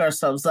to pick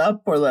ourselves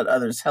up or let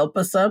others help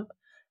us up,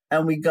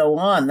 and we go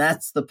on.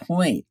 That's the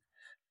point,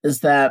 is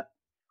that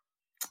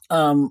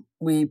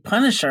we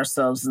punish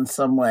ourselves in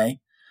some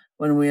way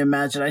when we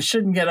imagine I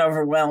shouldn't get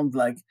overwhelmed.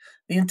 Like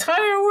the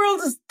entire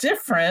world is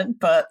different,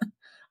 but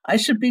I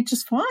should be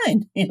just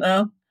fine,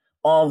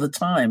 all the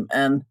time.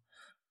 And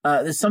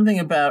there's something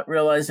about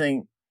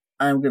realizing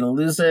I'm going to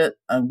lose it.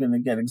 I'm going to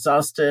get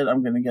exhausted.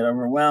 I'm going to get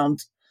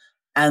overwhelmed.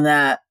 And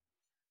that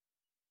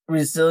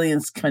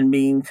resilience can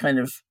mean kind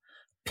of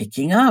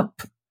picking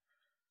up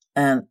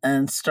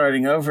and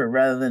starting over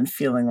rather than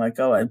feeling like,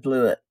 oh, I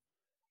blew it.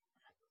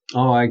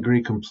 Oh, I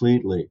agree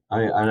completely.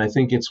 I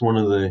think it's one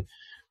of the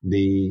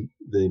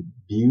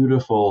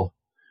beautiful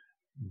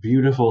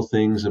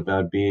things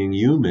about being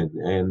human,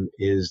 and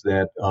is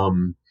that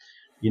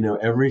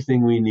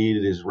everything we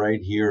need is right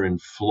here in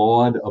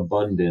flawed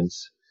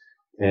abundance,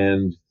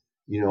 and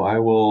I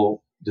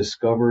will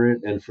discover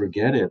it and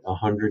forget it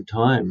 100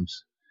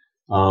 times,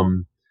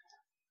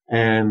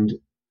 and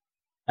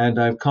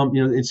I've come,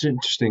 it's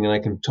interesting, and I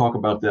can talk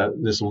about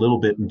this a little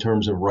bit in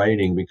terms of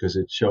writing, because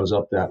it shows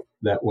up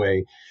that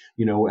way.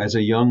 As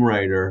a young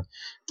writer,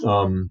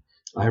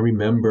 I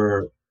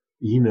remember,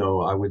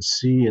 I would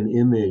see an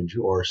image,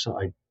 or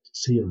I'd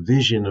see a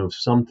vision of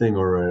something,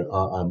 or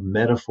a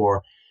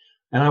metaphor,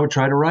 and I would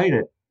try to write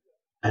it.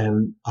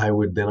 And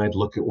I'd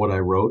look at what I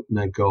wrote, and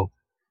I'd go,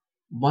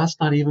 well, that's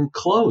not even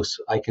close.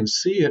 I can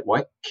see it.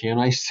 Why can't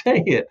I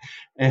say it?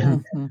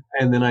 And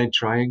then I'd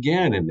try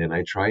again, and then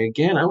I'd try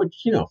again. I would,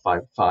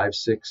 5,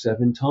 6,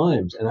 7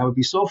 times, and I would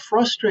be so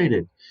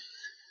frustrated.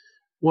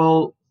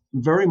 Well,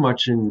 very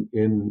much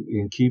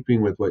in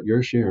keeping with what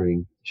you're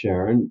sharing,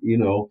 Sharon,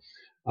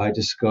 I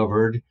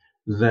discovered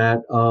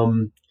that,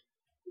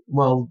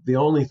 the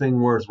only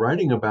thing worth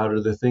writing about are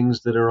the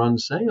things that are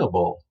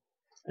unsayable.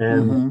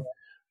 and Mm-hmm.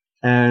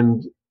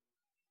 and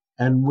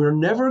and we're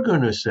never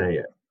going to say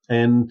it.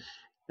 And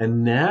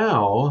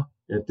now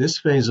at this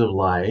phase of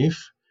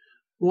life,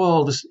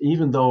 well,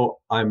 even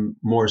though I'm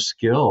more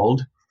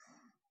skilled,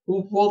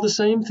 well, the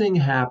same thing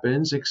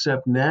happens,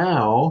 except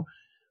now,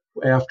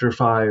 after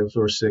 5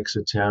 or 6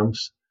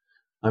 attempts,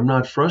 I'm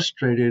not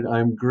frustrated.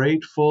 I'm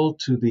grateful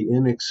to the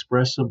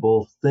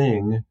inexpressible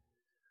thing,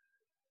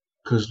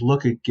 because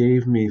look, it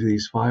gave me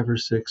these 5 or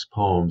 6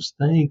 poems.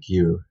 Thank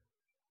you.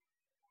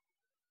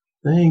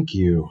 Thank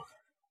you.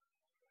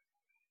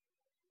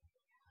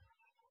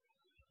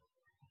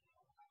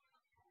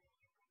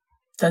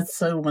 That's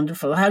so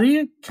wonderful. How do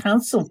you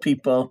counsel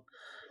people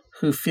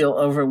who feel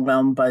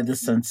overwhelmed by the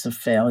sense of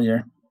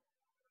failure?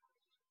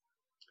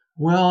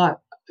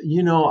 Well,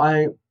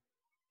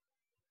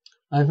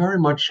 I very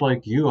much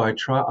like you. I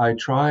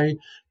try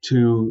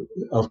to,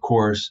 of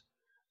course,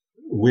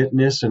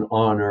 witness and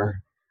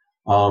honor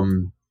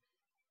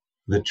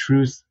the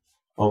truth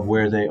of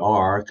where they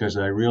are, because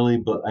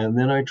and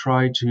then I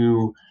try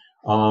to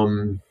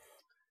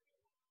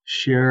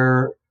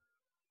share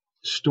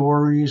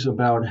stories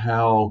about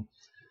how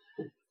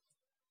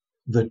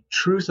the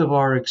truth of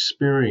our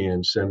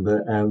experience and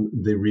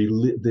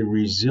the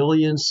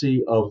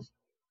resiliency of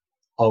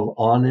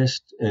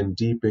honest and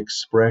deep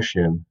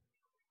expression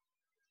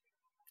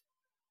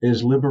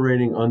is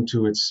liberating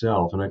unto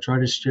itself. And I try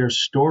to share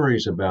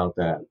stories about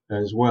that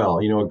as well.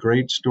 A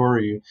great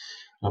story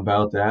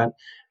about that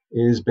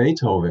is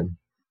Beethoven.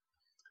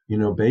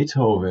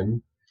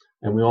 Beethoven,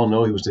 and we all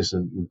know he was this,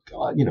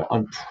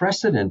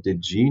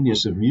 unprecedented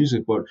genius of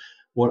music. But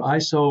what I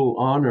so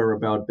honor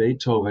about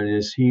Beethoven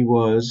is he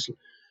was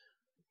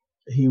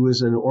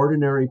an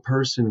ordinary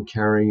person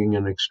carrying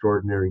an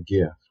extraordinary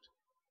gift.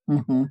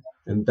 Mm-hmm.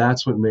 And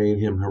that's what made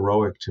him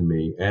heroic to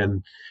me.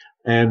 And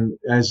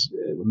as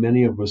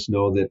many of us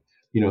know that,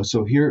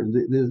 so here,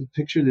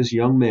 picture this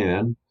young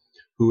man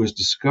who is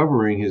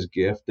discovering his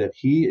gift, that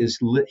he is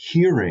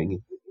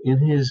hearing in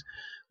his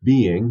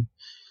being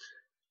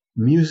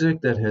music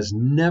that has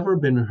never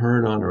been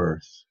heard on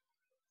earth.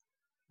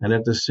 And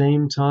at the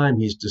same time,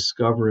 he's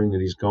discovering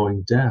that he's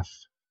going deaf.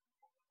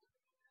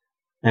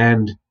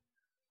 And,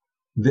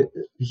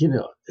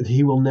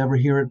 he will never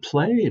hear it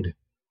played.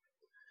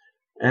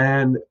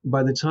 And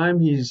by the time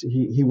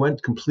he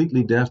went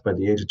completely deaf by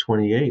the age of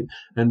 28,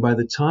 and by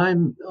the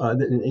time in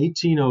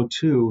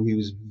 1802, he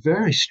was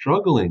very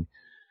struggling,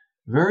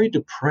 very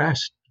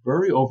depressed,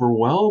 very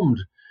overwhelmed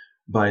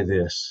by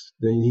this.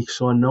 He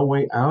saw no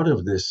way out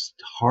of this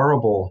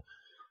horrible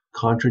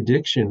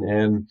contradiction,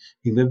 and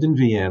he lived in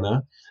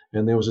Vienna,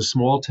 and there was a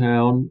small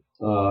town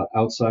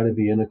outside of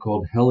Vienna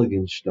called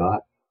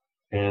Heiligenstadt,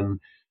 and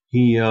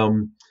he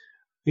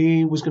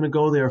was going to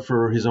go there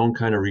for his own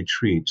kind of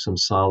retreat, some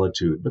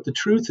solitude. But the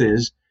truth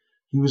is,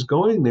 he was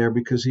going there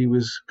because he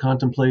was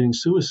contemplating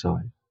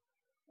suicide.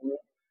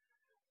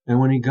 And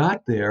when he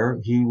got there,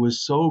 he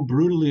was so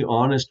brutally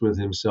honest with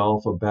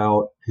himself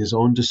about his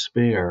own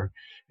despair.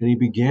 And he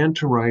began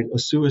to write a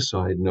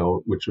suicide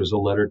note, which was a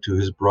letter to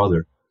his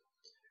brother.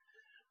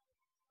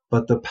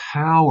 But the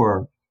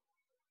power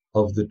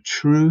of the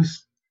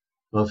truth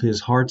of his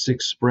heart's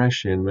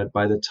expression, that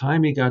by the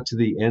time he got to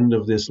the end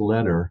of this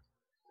letter,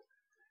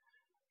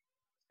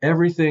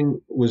 everything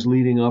was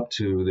leading up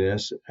to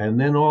this, and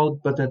then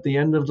but at the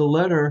end of the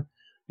letter,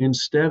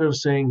 instead of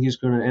saying he's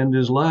going to end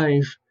his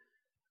life,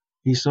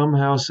 he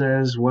somehow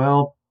says,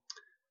 well,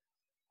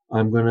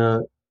 I'm going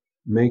to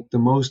make the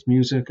most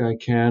music I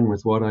can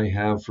with what I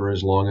have for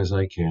as long as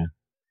I can.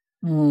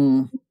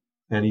 Mm.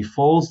 And he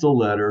folds the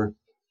letter,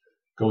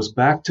 goes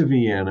back to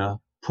Vienna,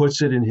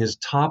 puts it in his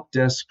top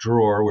desk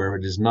drawer where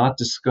it is not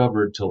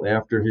discovered till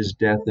after his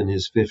death in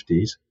his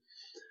 50s.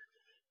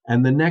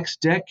 And the next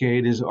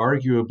decade is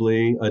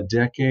arguably a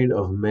decade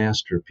of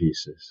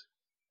masterpieces.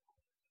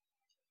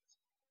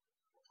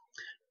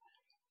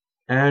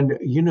 And,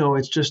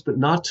 it's just that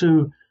not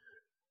to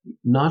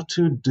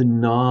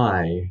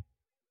deny,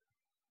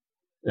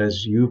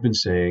 as you've been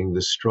saying,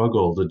 the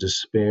struggle, the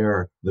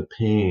despair, the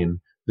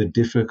pain, the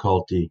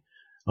difficulty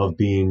of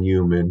being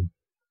human,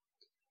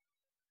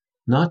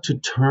 not to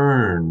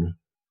turn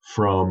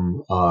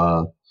from,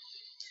 not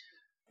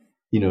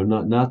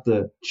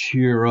the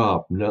cheer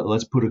up, no,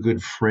 let's put a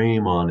good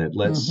frame on it.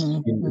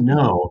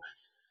 No,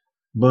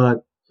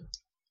 but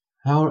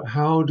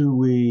how do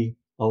we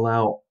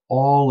allow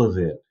all of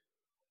it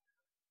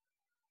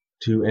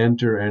to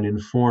enter and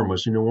inform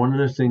us? One of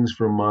the things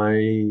from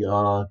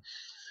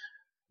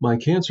my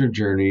cancer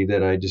journey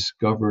that I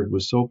discovered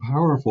was so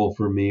powerful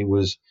for me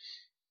was,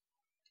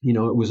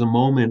 it was a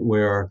moment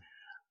where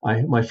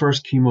my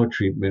first chemo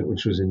treatment,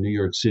 which was in New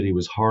York City,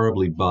 was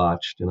horribly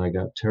botched, and I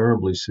got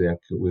terribly sick.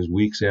 It was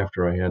weeks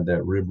after I had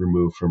that rib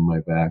removed from my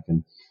back,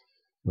 and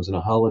I was in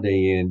a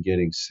Holiday Inn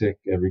getting sick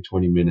every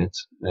 20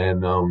 minutes.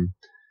 And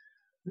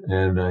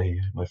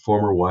my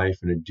former wife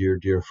and a dear,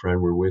 dear friend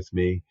were with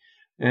me.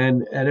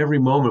 And at every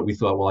moment we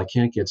thought, well, I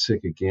can't get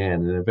sick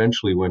again. And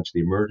eventually went to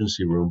the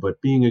emergency room,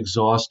 but being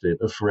exhausted,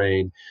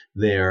 afraid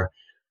there.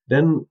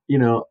 Then,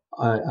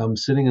 I'm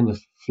sitting on the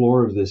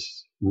floor of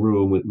this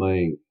room with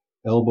my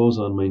elbows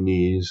on my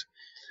knees.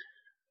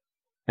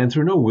 And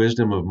through no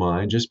wisdom of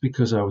mine, just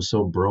because I was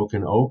so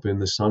broken open,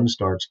 the sun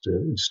starts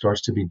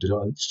to be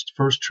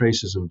first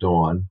traces of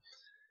dawn.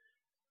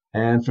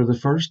 And for the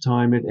first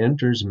time, it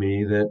enters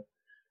me that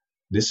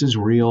this is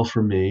real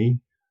for me.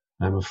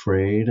 I'm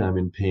afraid, I'm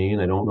in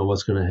pain, I don't know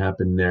what's going to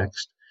happen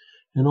next.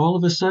 And all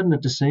of a sudden,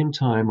 at the same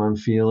time, I'm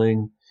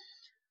feeling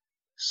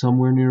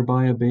somewhere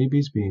nearby a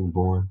baby's being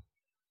born.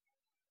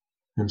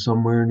 And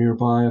somewhere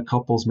nearby a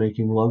couple's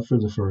making love for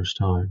the first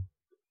time.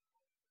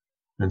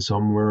 And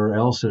somewhere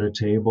else at a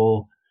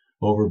table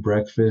over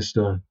breakfast,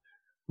 a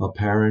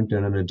parent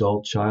and an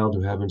adult child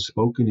who haven't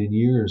spoken in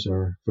years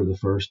are for the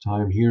first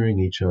time hearing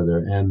each other.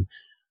 And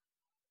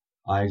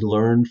I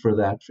learned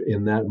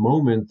in that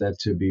moment that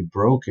to be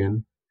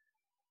broken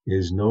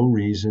is no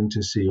reason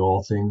to see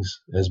all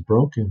things as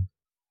broken.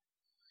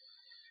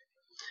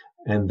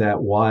 And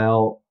that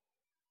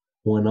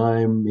when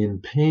I'm in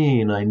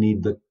pain, I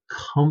need the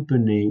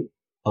company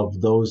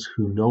of those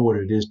who know what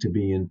it is to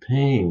be in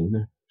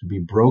pain, to be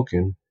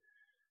broken.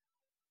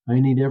 I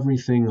need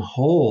everything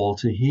whole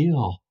to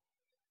heal.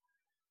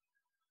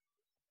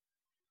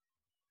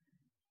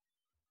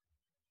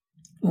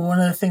 One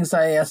of the things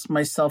I asked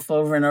myself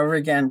over and over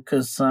again,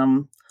 because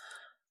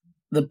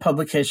the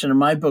publication of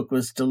my book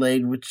was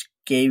delayed, which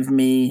gave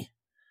me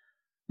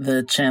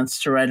the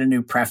chance to write a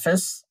new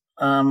preface.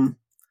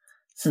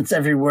 Since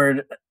every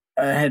word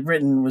I had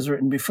written was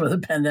written before the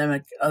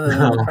pandemic, other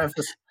than the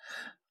preface.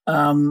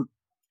 And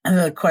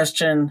the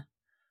question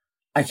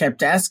I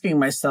kept asking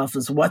myself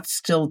is, what's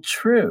still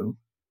true?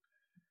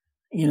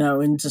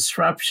 In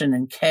disruption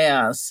and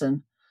chaos.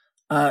 And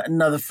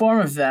another form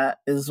of that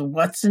is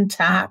what's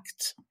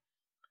intact?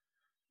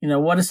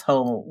 What is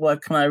whole?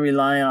 What can I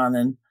rely on?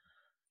 And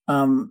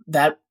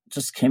that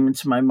just came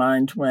into my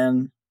mind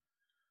when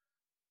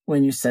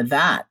you said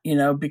that,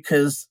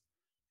 because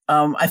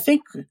I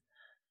think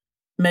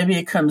maybe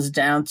it comes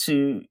down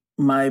to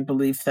my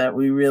belief that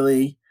we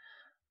really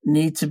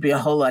need to be a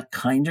whole lot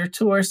kinder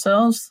to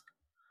ourselves,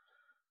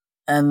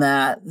 and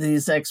that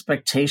these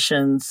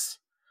expectations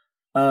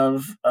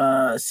of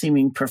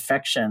seeming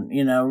perfection,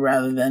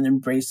 rather than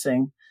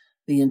embracing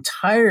the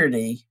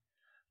entirety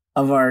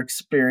of our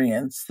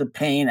experience, the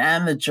pain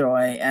and the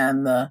joy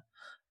and the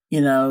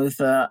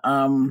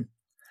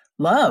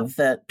love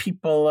that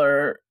people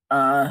are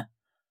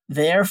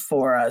there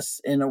for us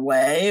in a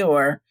way,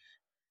 or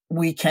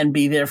we can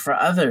be there for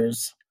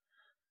others.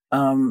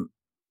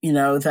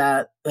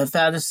 That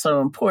is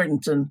so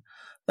important. And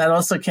that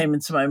also came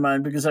into my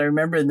mind because I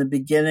remember in the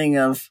beginning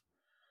of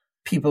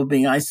people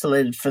being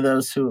isolated, for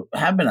those who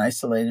have been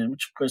isolated,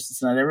 which of course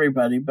it's not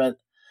everybody, but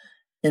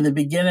in the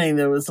beginning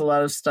there was a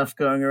lot of stuff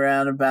going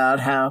around about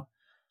how,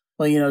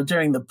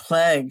 during the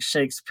plague,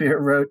 Shakespeare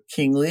wrote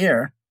King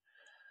Lear.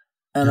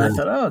 And I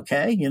thought,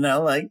 okay,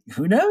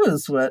 who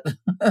knows what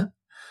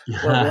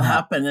will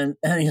happen.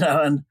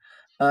 And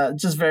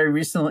just very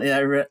recently,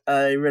 I read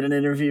an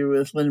interview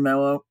with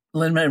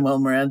Lin-Manuel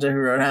Miranda, who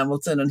wrote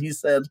Hamilton, and he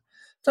said,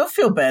 "Don't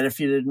feel bad if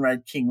you didn't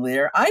write King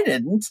Lear. I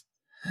didn't."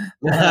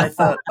 And I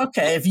thought,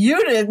 okay, if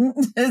you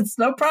didn't, it's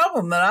no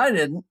problem that I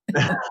didn't.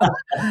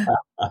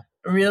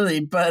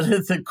 Really, but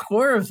at the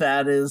core of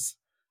that is,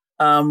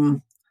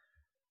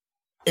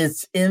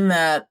 it's in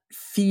that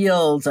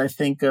field, I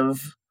think,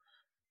 of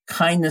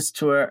kindness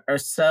to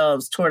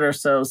toward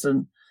ourselves,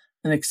 and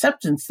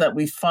acceptance, that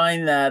we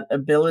find that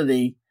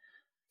ability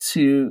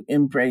to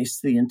embrace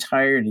the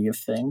entirety of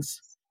things.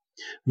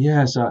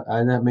 Yes,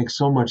 that makes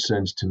so much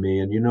sense to me.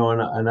 And,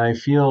 and I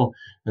feel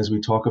as we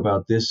talk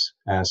about this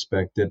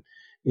aspect that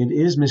it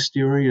is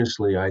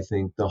mysteriously, I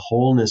think, the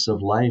wholeness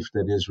of life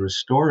that is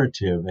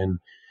restorative. And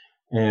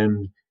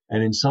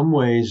in some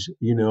ways,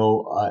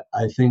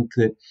 I think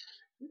that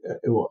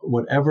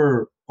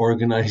whatever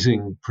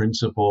organizing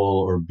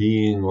principle or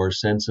being or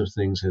sense of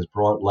things has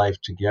brought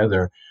life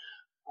together,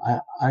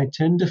 I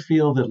tend to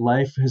feel that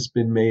life has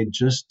been made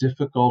just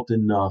difficult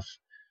enough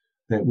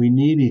that we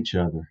need each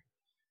other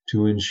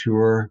to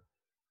ensure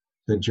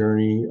the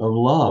journey of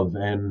love.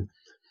 And,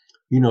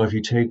 if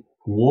you take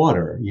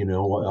water,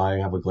 I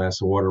have a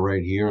glass of water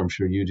right here, I'm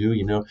sure you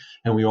do,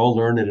 and we all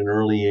learn at an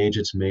early age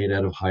it's made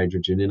out of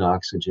hydrogen and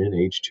oxygen,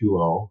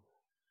 H2O.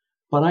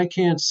 But I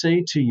can't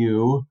say to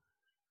you,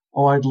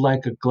 "Oh, I'd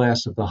like a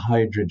glass of the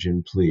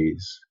hydrogen,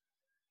 please."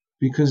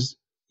 Because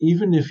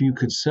even if you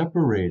could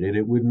separate it,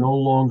 it would no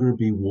longer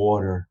be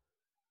water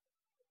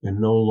and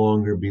no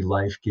longer be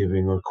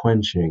life-giving or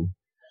quenching.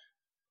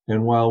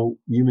 And while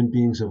human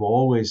beings have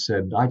always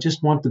said, "I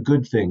just want the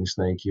good things,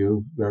 thank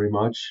you very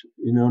much,"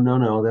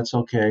 no, that's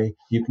okay.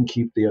 You can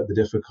keep the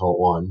difficult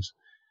ones.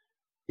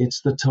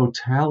 It's the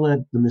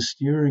totality, the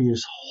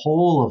mysterious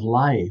whole of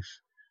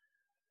life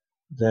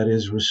that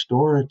is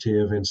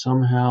restorative. And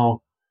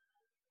somehow,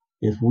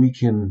 if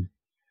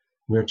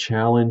we're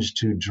challenged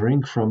to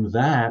drink from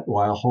that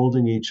while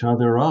holding each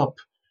other up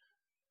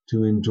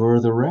to endure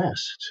the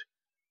rest.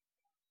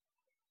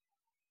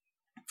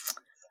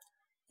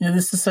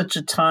 This is such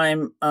a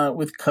time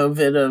with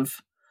COVID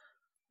of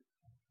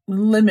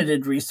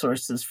limited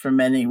resources for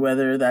many,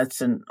 whether that's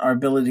in our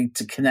ability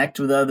to connect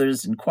with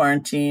others in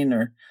quarantine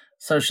or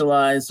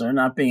socialize, or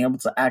not being able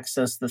to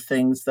access the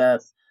things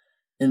that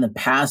in the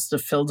past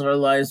have filled our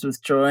lives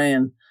with joy.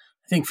 And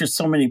I think for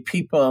so many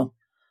people,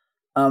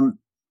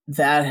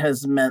 that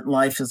has meant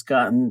life has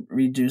gotten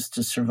reduced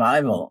to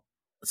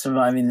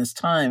surviving this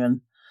time.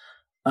 And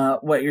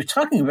what you're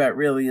talking about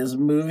really is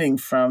moving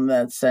from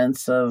that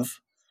sense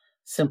of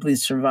simply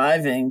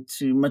surviving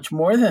to much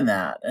more than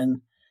that.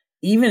 And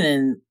even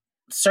in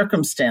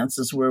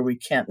circumstances where we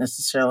can't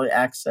necessarily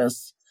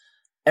access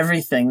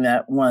everything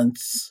that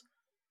once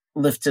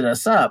lifted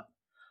us up,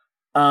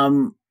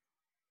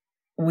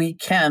 we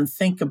can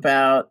think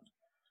about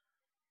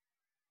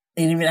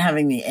and even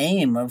having the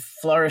aim of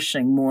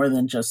flourishing more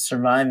than just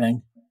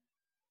surviving.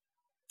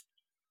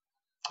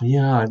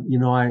 Yeah,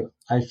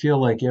 I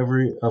feel like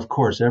every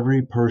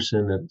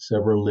person that's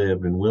ever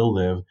lived and will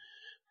live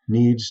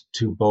needs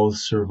to both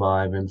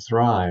survive and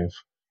thrive.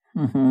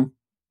 Mm-hmm.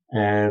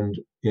 And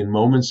in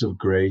moments of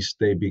grace,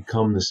 they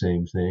become the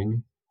same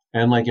thing.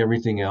 And like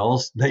everything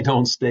else, they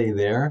don't stay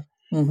there.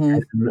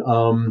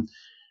 Mm-hmm.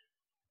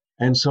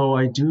 And so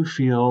I do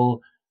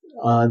feel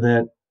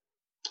that,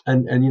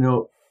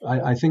 and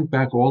I think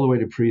back all the way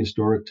to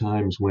prehistoric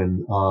times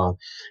when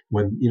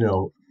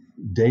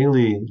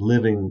daily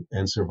living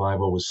and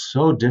survival was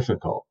so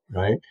difficult,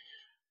 right?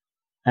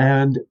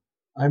 And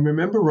I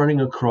remember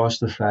running across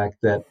the fact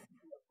that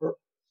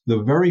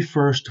the very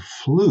first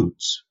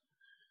flutes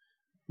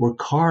were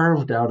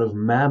carved out of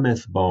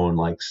mammoth bone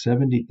like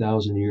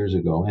 70,000 years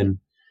ago.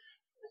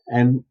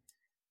 And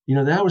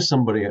that was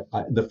somebody,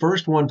 the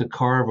first one to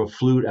carve a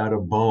flute out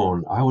of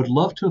bone. I would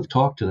love to have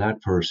talked to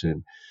that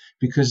person,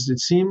 because it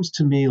seems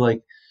to me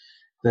like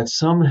that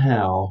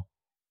somehow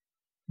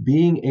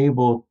being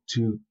able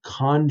to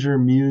conjure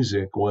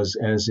music was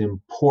as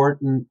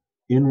important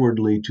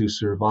inwardly to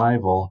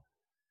survival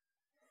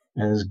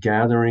as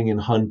gathering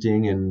and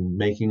hunting and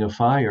making a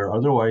fire.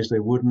 Otherwise, they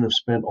wouldn't have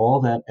spent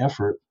all that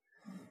effort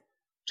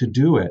to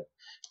do it.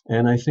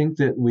 And I think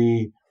that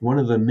one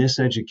of the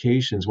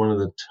miseducations, one of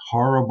the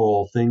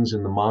horrible things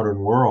in the modern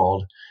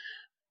world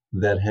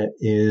that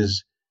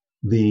is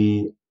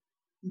the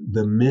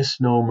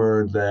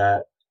misnomer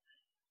that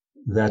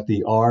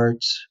the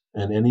arts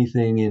and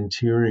anything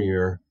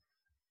interior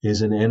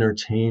is an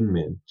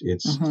entertainment.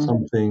 It's Mm-hmm.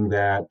 something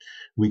that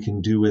we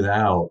can do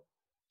without,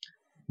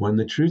 when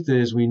the truth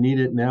is we need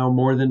it now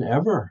more than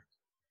ever.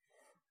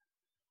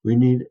 We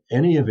need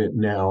any of it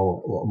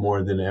now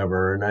more than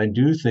ever. And I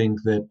do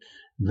think that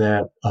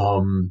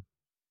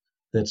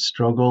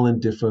struggle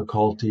and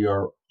difficulty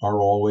are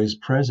always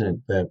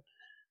present, that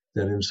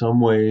in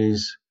some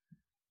ways,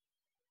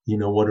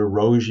 what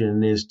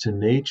erosion is to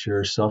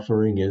nature,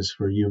 suffering is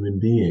for human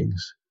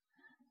beings.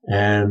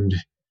 And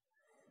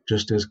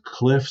just as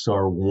cliffs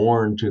are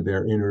worn to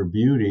their inner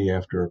beauty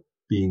after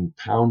being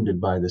pounded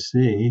by the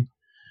sea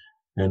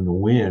and the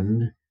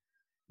wind,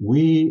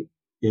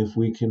 if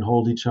we can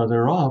hold each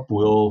other up,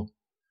 will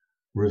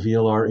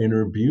reveal our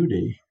inner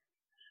beauty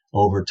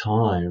over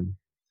time.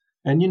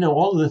 And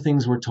all of the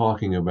things we're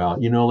talking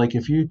about, like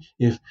if you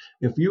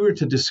were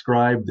to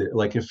describe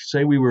like if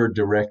say we were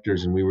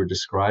directors and we were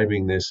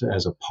describing this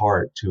as a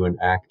part to an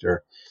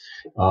actor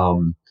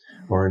or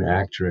an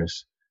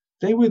actress,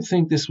 they would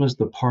think this was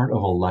the part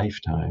of a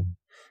lifetime.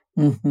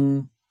 Mm-hmm.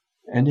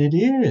 And it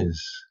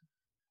is.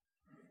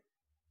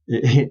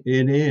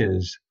 It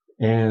is.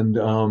 And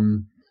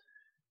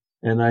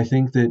I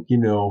think that,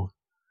 do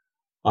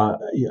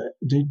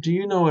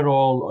you know at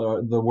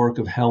all the work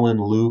of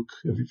Helen Luke?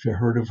 Have you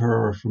heard of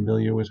her or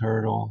familiar with her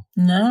at all?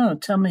 No,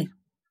 tell me.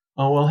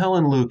 Oh, well,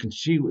 Helen Luke, and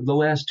the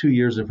last 2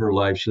 years of her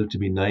life, she lived to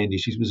be 90.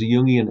 She was a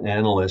Jungian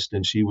analyst,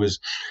 and she was,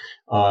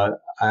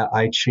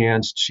 I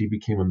chanced she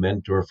became a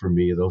mentor for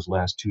me those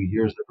last 2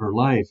 years of her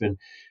life. And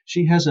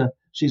she's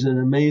an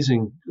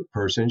amazing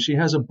person. She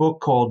has a book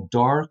called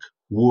Dark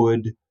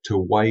Wood to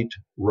White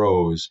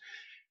Rose.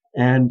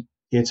 And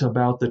it's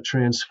about the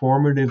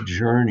transformative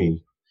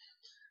journey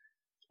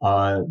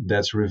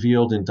that's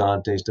revealed in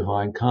Dante's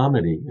Divine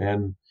Comedy.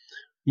 And,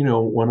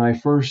 when I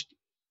first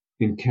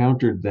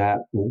encountered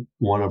that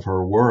one of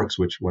her works,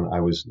 which when I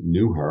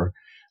knew her,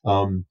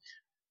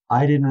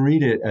 I didn't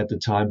read it at the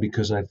time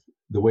because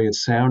the way it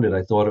sounded,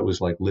 I thought it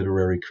was like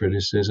literary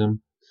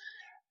criticism.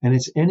 And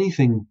it's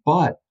anything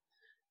but.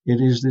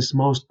 It is this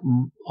most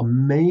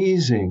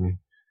amazing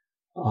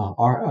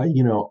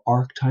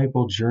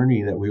archetypal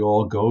journey that we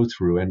all go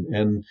through.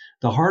 And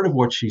the heart of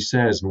what she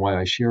says, and why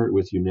I share it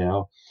with you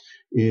now,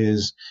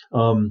 is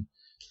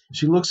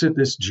she looks at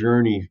this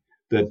journey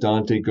that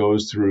Dante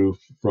goes through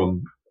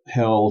from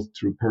hell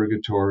through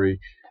purgatory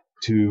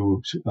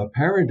to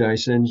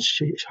paradise, and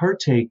her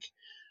take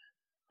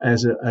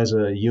as a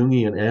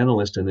Jungian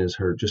analyst and as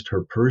her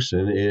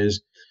person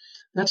is,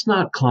 that's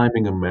not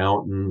climbing a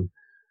mountain,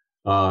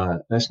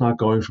 that's not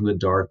going from the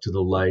dark to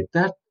the light.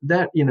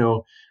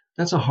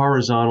 That's a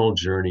horizontal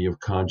journey of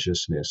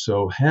consciousness.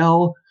 So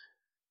hell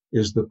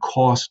is the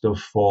cost of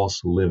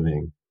false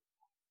living.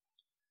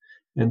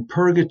 And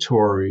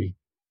purgatory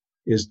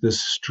is the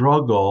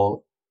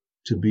struggle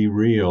to be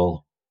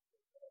real.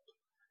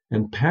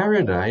 And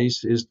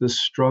paradise is the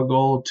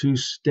struggle to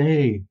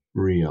stay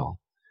real.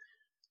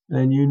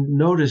 And you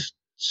notice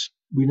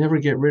we never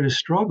get rid of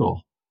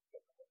struggle.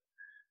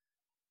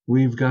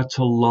 We've got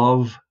to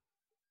love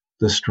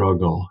the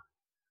struggle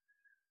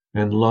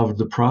and love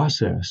the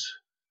process.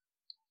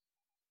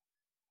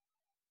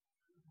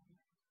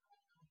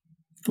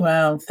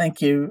 Wow,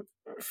 thank you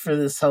for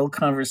this whole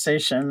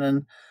conversation.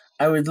 And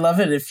I would love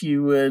it if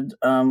you would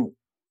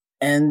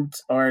end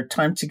our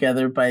time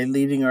together by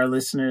leading our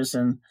listeners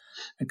in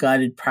a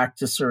guided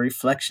practice or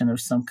reflection of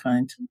some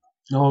kind.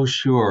 Oh,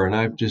 sure. And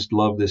I've just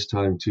loved this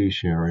time too,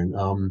 Sharon.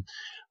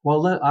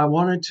 I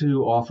wanted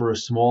to offer a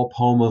small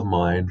poem of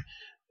mine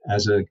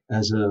as a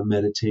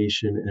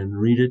meditation and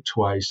read it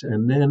twice,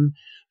 and then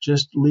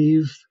just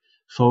leave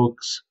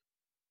folks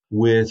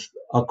with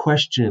a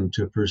question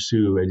to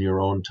pursue in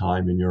your own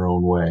time, in your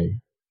own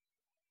way.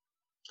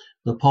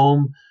 The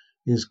poem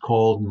is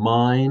called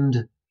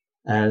Mind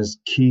as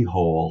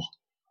Keyhole.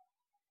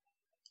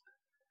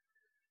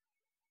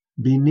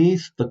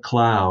 Beneath the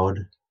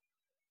cloud,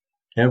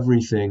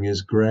 everything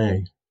is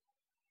gray.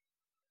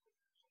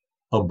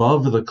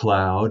 Above the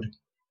cloud,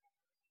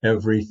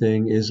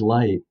 everything is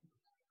light.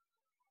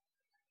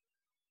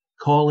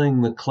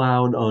 Calling the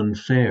cloud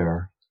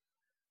unfair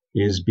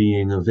is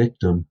being a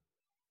victim.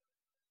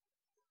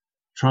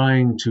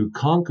 Trying to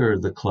conquer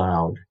the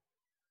cloud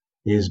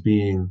is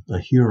being a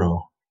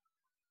hero.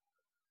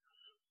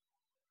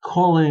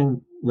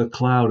 Calling the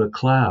cloud a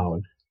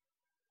cloud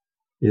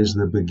is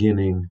the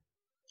beginning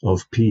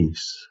of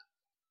peace.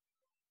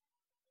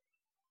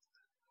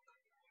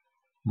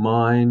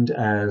 Mind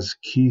as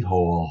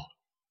keyhole.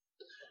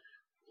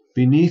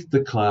 Beneath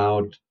the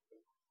cloud,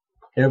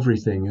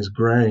 everything is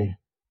gray.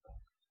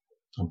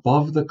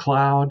 Above the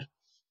cloud,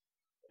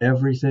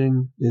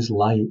 everything is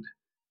light.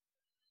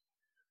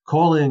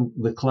 Calling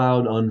the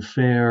cloud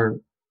unfair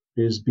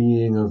is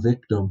being a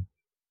victim.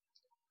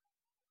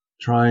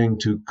 Trying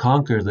to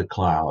conquer the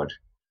cloud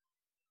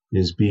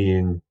is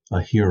being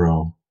a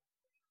hero.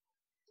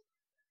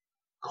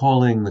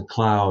 Calling the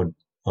cloud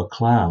a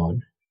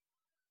cloud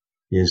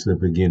is the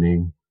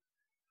beginning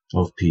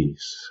of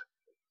peace.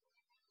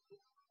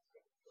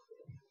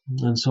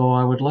 And so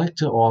I would like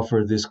to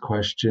offer this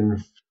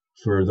question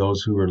for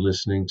those who are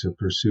listening to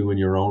pursue in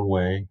your own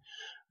way,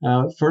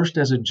 first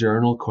as a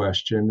journal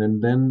question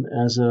and then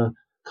as a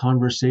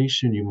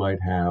conversation you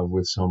might have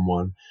with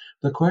someone.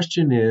 The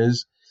question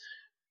is,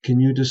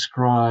 can you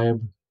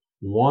describe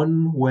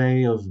one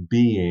way of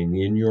being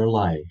in your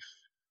life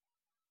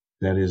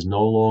that is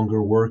no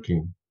longer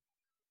working,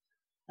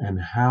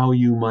 and how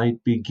you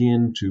might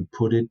begin to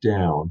put it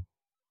down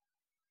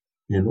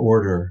in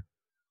order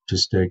to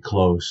stay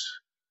close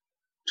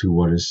to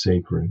what is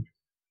sacred?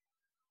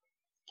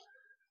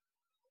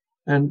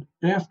 And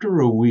after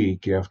a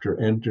week after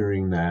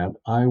entering that,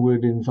 I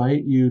would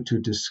invite you to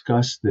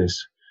discuss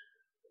this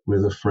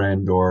with a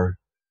friend or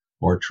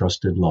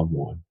trusted loved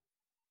one.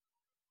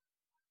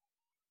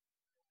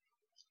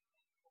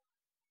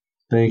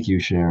 Thank you,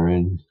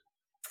 Sharon.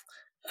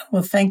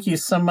 Well, thank you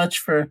so much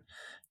for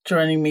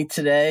joining me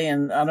today.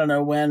 And I don't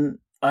know when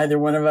either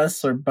one of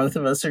us or both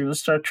of us are going to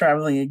start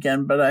traveling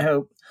again, but I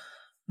hope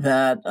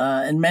that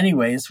in many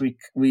ways we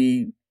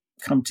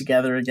come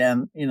together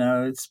again. You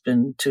know, it's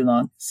been too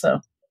long.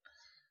 So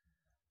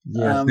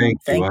yeah,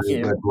 thank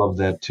you. I'd love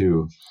that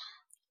too.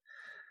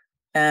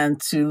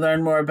 And to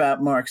learn more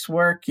about Mark's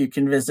work, you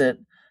can visit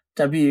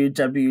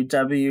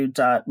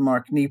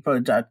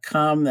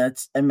www.marknepo.com.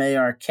 That's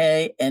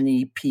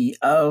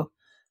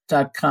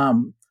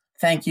MARKNEPO.com.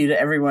 Thank you to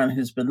everyone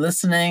who's been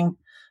listening.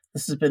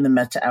 This has been the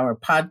Metta Hour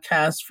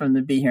podcast from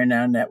the Be Here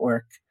Now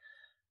Network.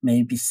 May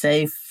you be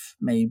safe,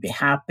 may you be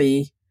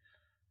happy,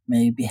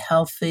 may you be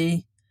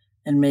healthy,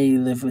 and may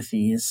you live with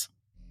ease.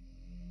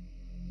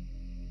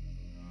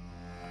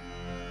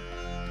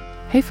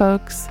 Hey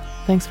folks,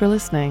 thanks for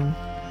listening.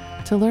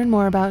 To learn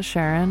more about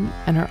Sharon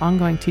and her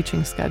ongoing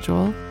teaching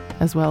schedule,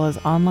 as well as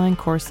online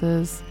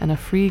courses and a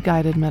free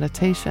guided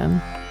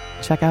meditation,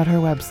 check out her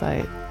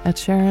website at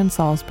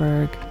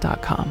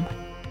SharonSalzberg.com.